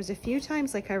yeah, there was a few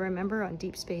times, like I remember on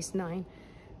Deep Space Nine,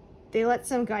 they let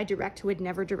some guy direct who had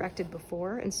never directed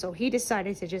before, and so he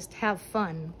decided to just have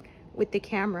fun with the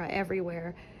camera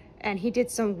everywhere. And he did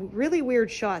some really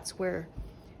weird shots where,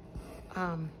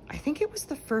 I think it was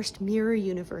the first Mirror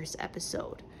Universe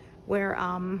episode, where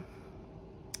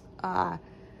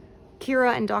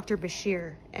Kira and Dr.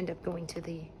 Bashir end up going to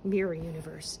the Mirror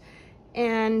Universe,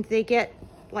 and they get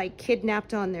like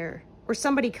kidnapped on or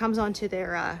somebody comes onto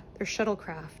their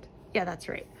shuttlecraft. Yeah, that's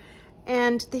right.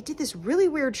 And they did this really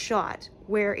weird shot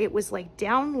where it was like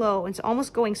down low and it's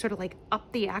almost going sort of like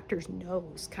up the actor's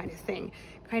nose kind of thing,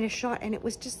 kind of shot. And it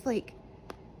was just like,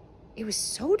 it was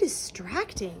so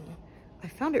distracting. I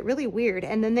found it really weird.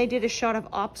 And then they did a shot of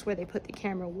Ops where they put the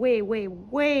camera way, way,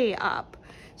 way up,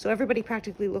 so everybody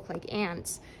practically looked like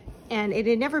ants. And it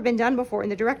had never been done before.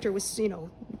 And the director was, you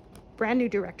know, brand new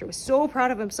director, was so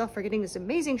proud of himself for getting this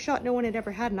amazing shot no one had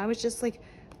ever had. And I was just like,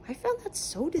 I found that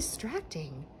so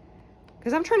distracting.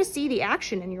 Because I'm trying to see the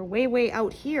action and you're way, way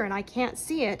out here and I can't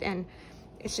see it. And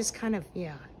it's just kind of,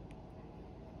 yeah.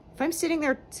 If I'm sitting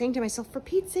there saying to myself, for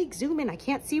Pete's sake, zoom in, I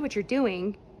can't see what you're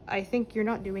doing, I think you're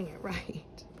not doing it right.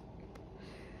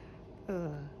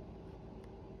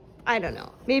 I don't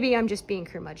know. Maybe I'm just being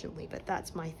curmudgeonly, but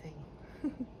that's my thing.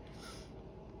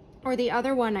 Or the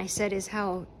other one I said is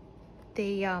how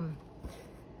they have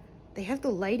the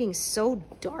lighting so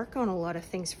dark on a lot of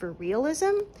things for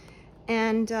realism.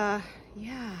 And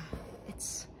yeah,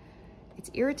 it's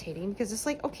irritating because it's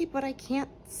like, okay, but I can't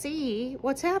see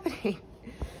what's happening.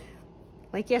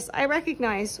 Like, yes, I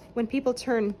recognize when people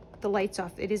turn the lights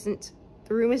off, the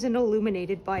room isn't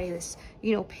illuminated by this,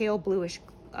 you know, pale bluish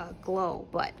glow,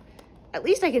 but at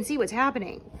least I can see what's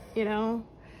happening, you know?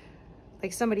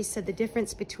 Like somebody said, the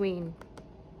difference between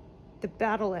the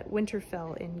battle at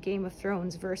Winterfell in Game of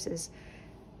Thrones versus,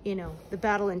 you know, the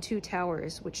battle in Two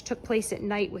Towers, which took place at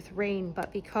night with rain,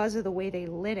 but because of the way they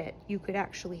lit it, you could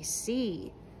actually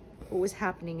see what was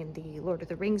happening in the Lord of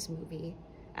the Rings movie.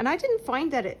 And I didn't find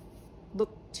that it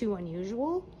looked too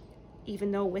unusual,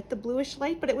 even though with the bluish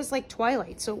light, but it was like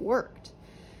twilight, so it worked.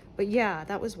 But yeah,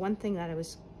 that was one thing that I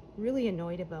was really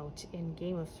annoyed about in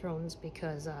Game of Thrones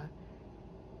because,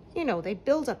 you know, they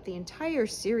build up the entire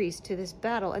series to this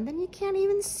battle and then you can't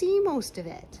even see most of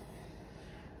it.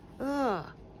 Ugh.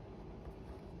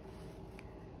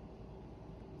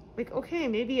 Like, okay,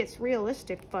 maybe it's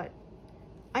realistic, but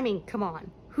I mean, come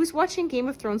on. Who's watching Game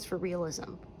of Thrones for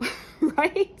realism?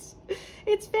 Right?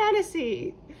 It's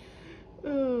fantasy.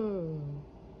 Ugh.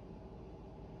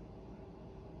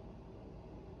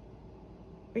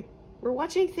 Like, we're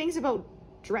watching things about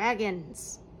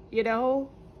dragons, you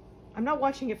know? I'm not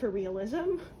watching it for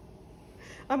realism.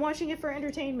 I'm watching it for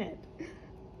entertainment.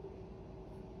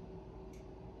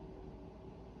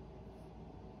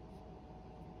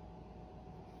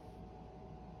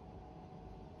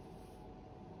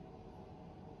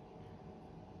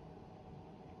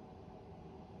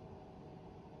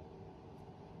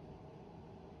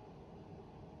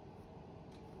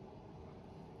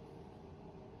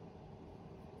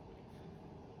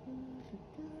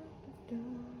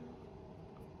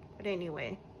 But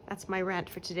anyway, that's my rant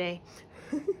for today.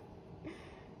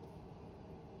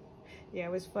 Yeah,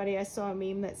 it was funny. I saw a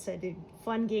meme that said a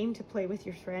fun game to play with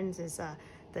your friends is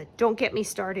the Don't Get Me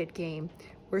Started game,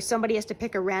 where somebody has to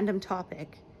pick a random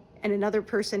topic and another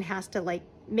person has to like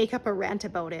make up a rant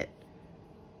about it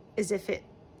as if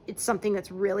it's something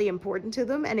that's really important to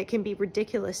them, and it can be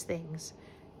ridiculous things,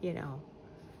 you know.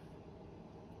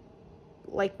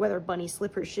 Like whether bunny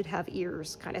slippers should have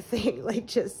ears kind of thing. Like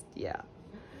just, yeah.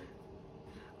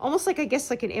 Almost like, I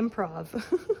guess, like an improv.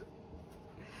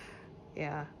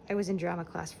 Yeah, I was in drama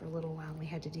class for a little while and we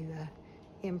had to do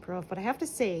the improv, but I have to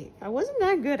say, I wasn't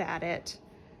that good at it,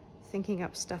 thinking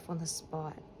up stuff on the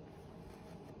spot.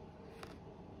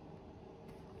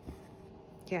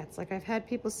 Yeah, it's like I've had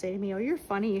people say to me, oh, you're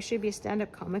funny, you should be a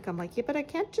stand-up comic. I'm like, yeah, but I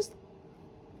can't just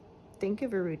think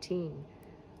of a routine.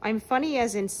 I'm funny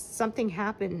as in something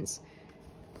happens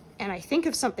and I think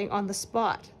of something on the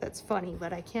spot that's funny,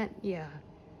 but I can't, yeah,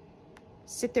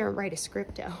 sit there and write a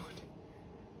script down.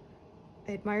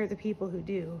 I admire the people who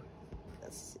do.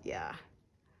 That's, yeah.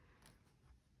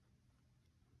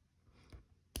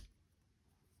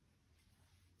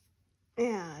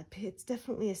 Yeah, it's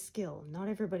definitely a skill. Not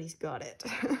everybody's got it.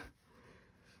 Okay,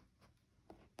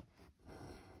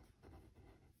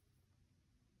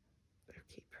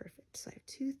 perfect. So I have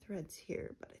 2 threads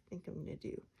here, but I think I'm going to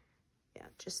do, yeah,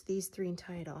 just these 3 and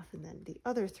tie it off, and then the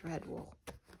other thread will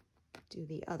do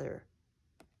the other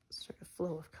sort of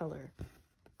flow of color.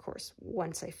 Of course,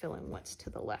 once I fill in what's to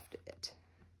the left of it.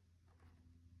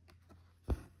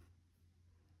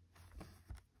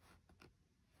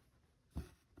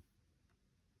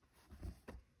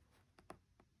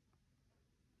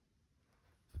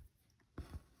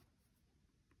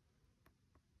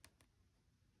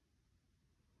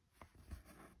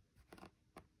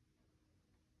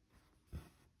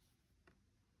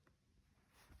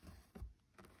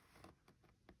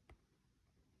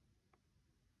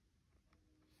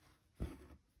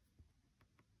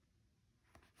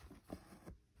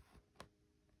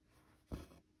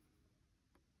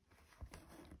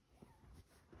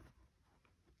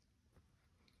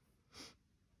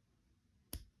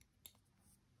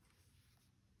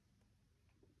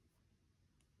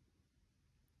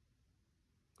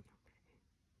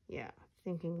 Yeah,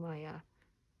 thinking my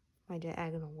my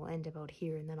diagonal will end about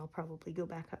here, and then I'll probably go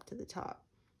back up to the top.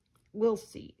 We'll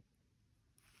see.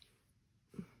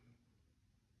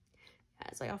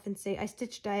 As I often say, I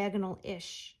stitch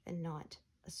diagonal-ish and not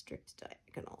a strict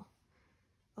diagonal.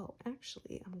 Oh,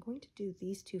 actually, I'm going to do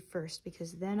these two first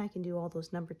because then I can do all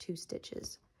those number 2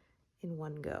 stitches in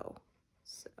one go.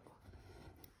 So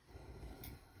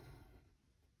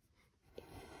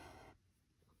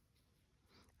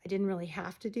I didn't really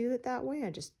have to do it that way.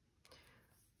 I just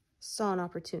saw an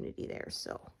opportunity there,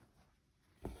 so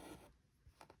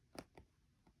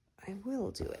I will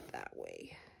do it that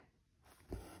way.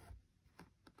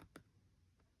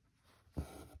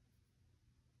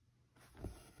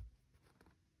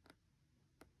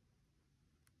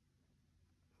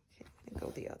 Okay, I'm gonna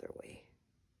go the other way.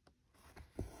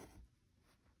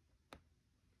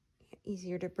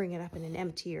 Easier to bring it up in an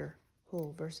emptier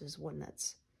hole versus one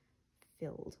that's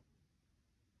filled.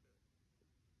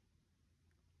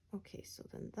 Okay, so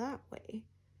then that way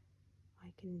I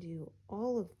can do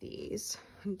all of these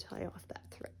and tie off that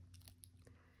thread.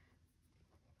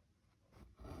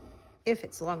 If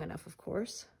it's long enough, of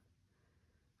course.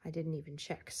 I didn't even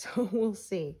check, so we'll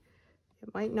see.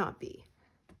 It might not be.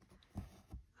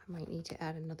 I might need to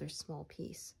add another small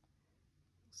piece.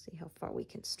 See how far we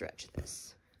can stretch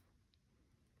this.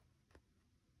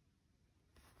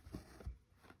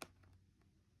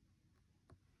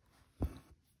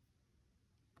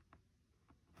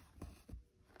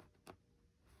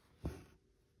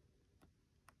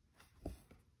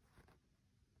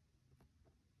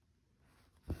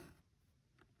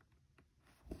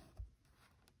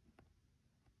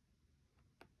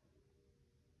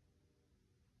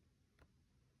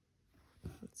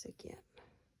 Once again,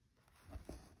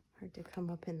 hard to come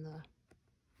up in the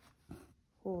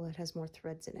hole that has more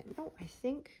threads in it. No, I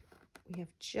think we have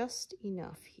just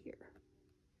enough here.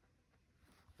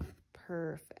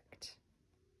 Perfect.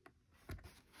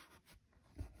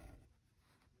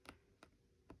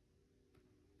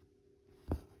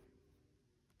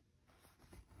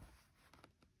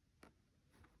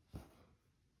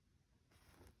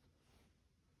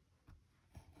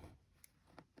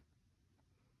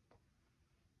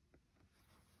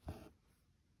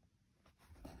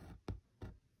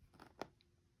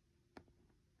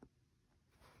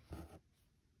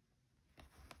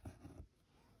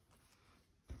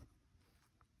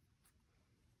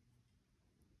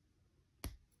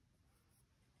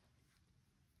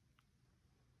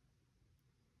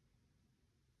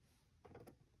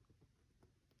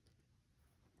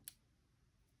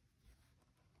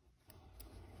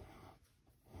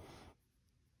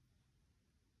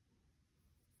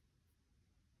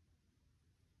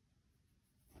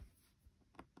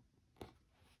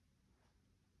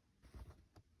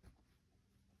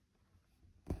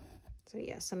 So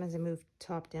yeah, sometimes I move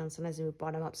top down, sometimes I move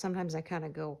bottom up. Sometimes I kind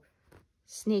of go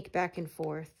snake back and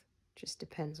forth. Just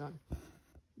depends on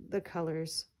the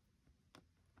colors.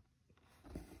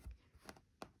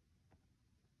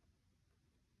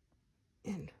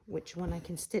 And which one I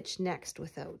can stitch next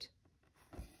without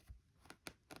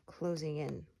closing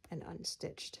in an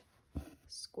unstitched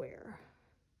square.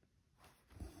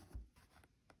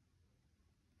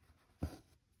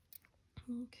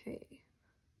 Okay.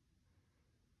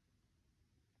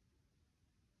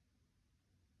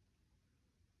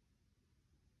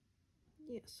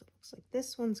 Yes, it looks like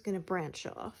this one's going to branch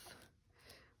off.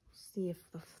 See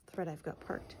if the thread I've got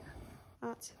parked.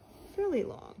 That's fairly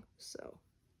long, so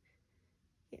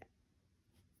yeah.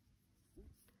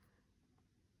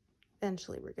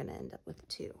 Eventually we're going to end up with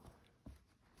 2.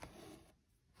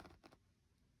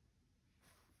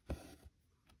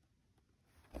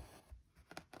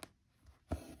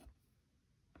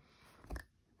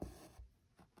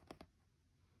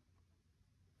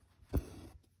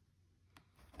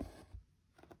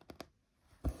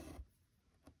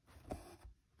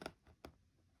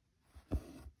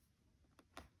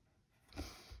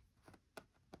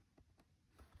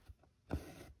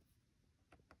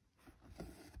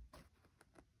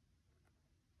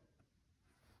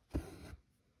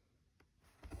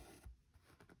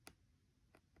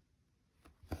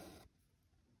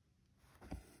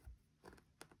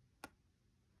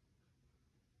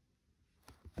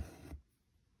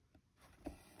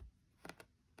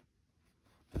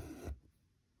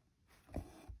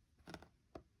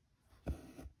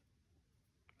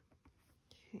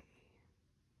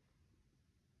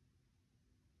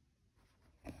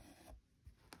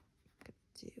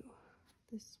 Do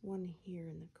this one here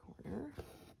in the corner.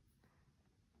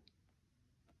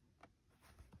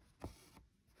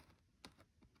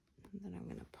 And then I'm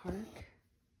going to park.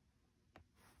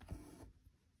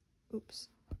 Oops.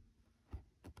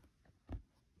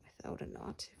 Without a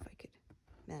knot, if I could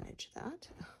manage that.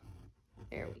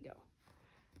 There we go.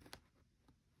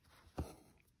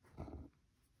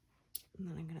 And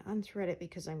then I'm going to unthread it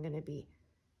because I'm going to be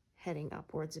heading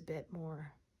upwards a bit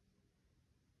more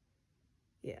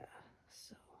Yeah,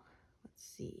 so let's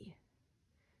see.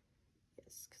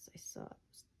 Yes, because I saw it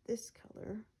was this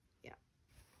color. Yeah,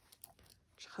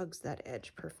 which hugs that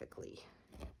edge perfectly.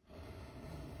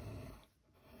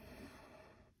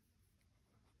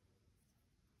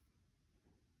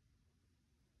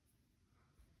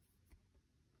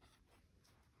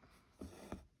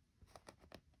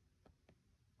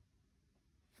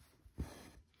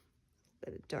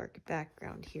 Bit of dark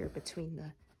background here between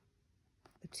the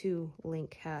two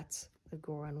link hats, the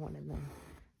Goron one and then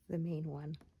the main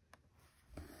one.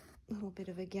 A little bit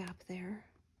of a gap there.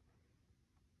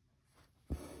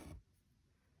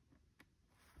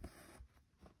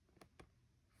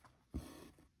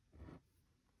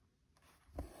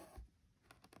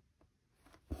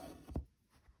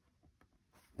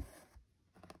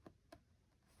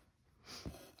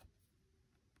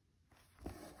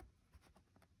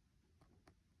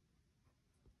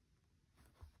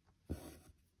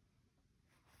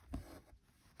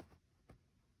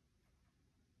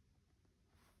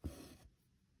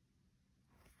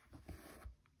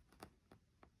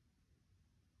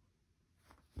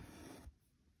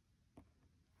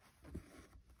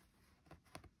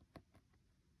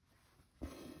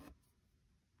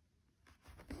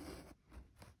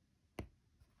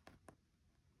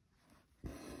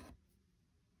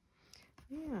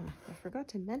 Yeah, I forgot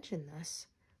to mention this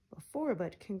before,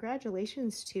 but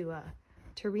congratulations to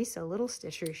Teresa Little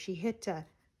Stitcher. She hit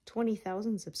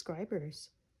 20,000 subscribers.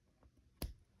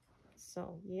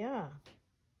 So yeah,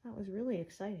 that was really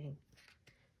exciting.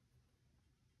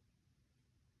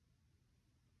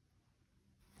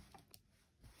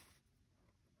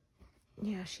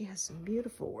 Yeah, she has some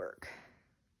beautiful work.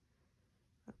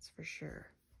 That's for sure.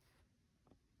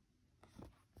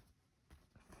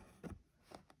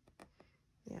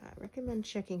 Yeah, I recommend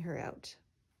checking her out.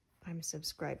 I'm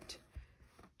subscribed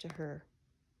to her.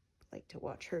 I like to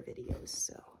watch her videos,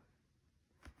 so.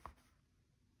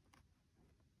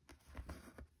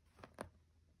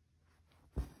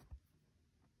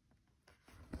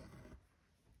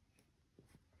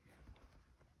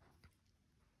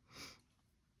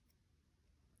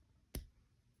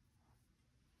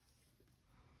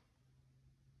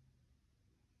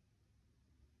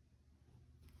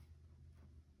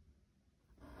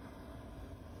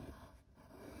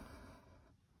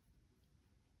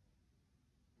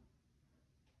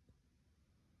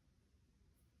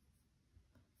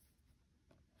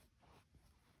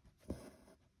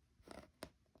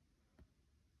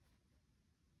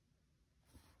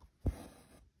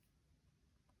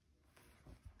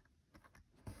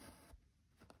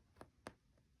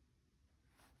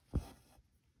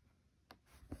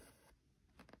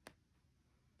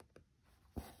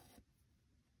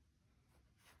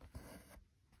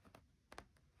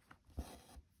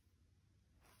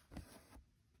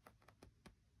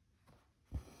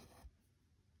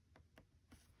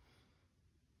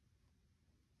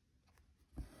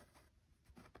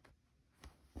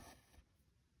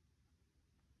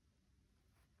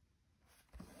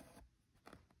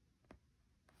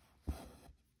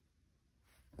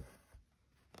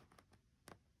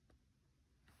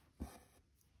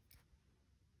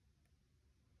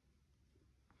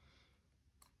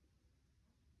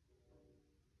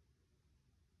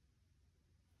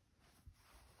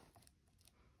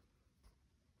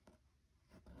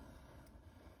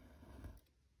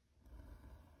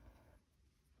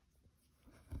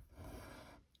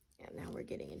 Now we're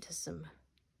getting into some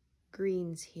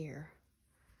greens here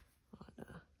on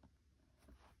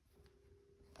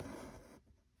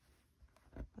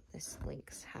this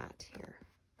lynx hat here.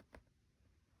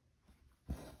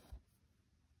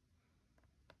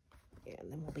 Yeah, and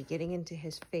then we'll be getting into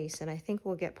his face, and I think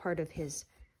we'll get part of his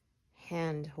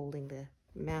hand holding the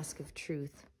mask of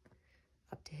truth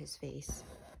up to his face.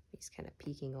 He's kind of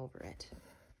peeking over it.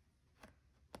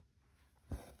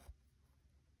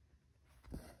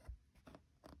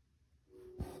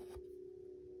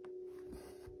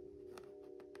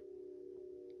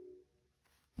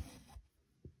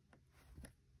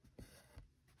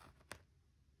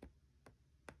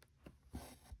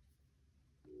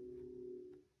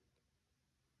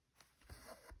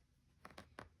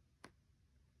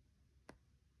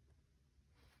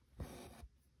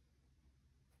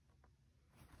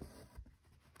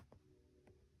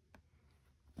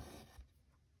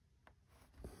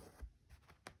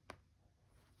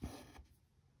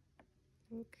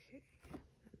 Okay,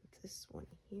 and this one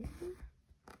here.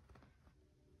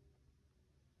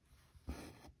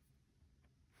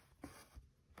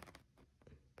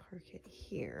 Park it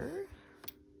here.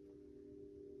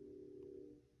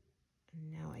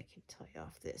 And now I can tie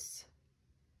off this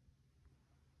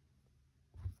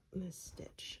this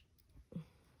stitch.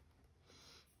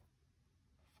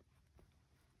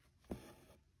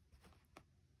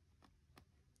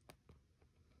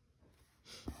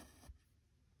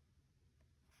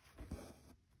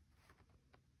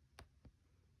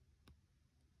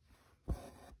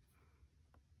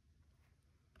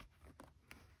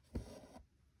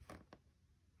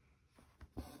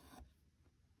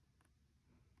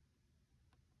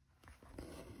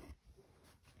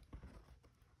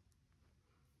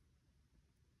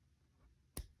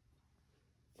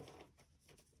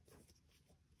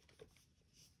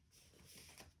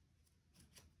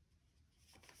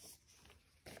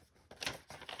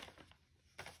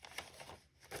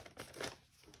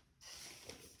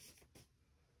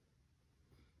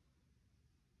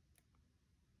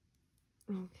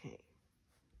 Okay,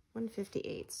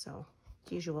 158. So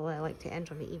as usual, I like to end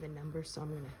on the even number, so I'm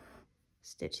going to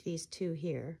stitch these two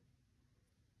here.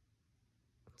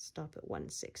 Stop at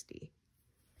 160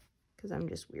 because I'm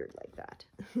just weird like that.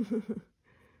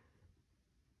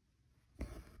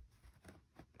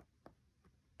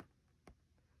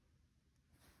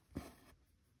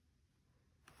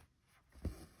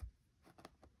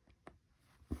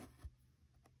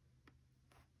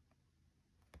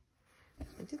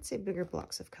 I did say bigger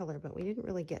blocks of color, but we didn't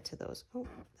really get to those. Oh,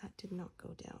 that did not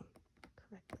go down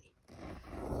correctly.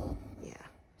 Yeah,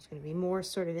 there's going to be more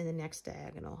sort of in the next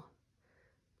diagonal.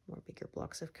 More bigger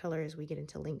blocks of color as we get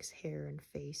into Link's hair and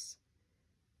face.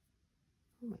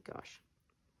 Oh my gosh.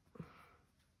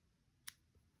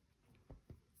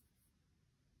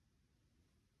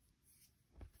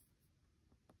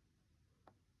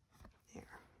 There.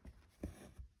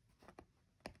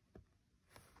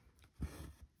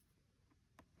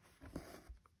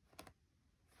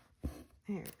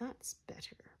 There, that's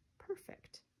better.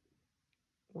 Perfect.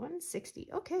 160.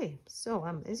 Okay, so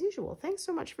as usual, thanks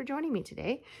so much for joining me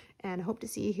today, and hope to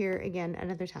see you here again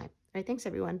another time. All right, thanks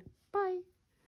everyone.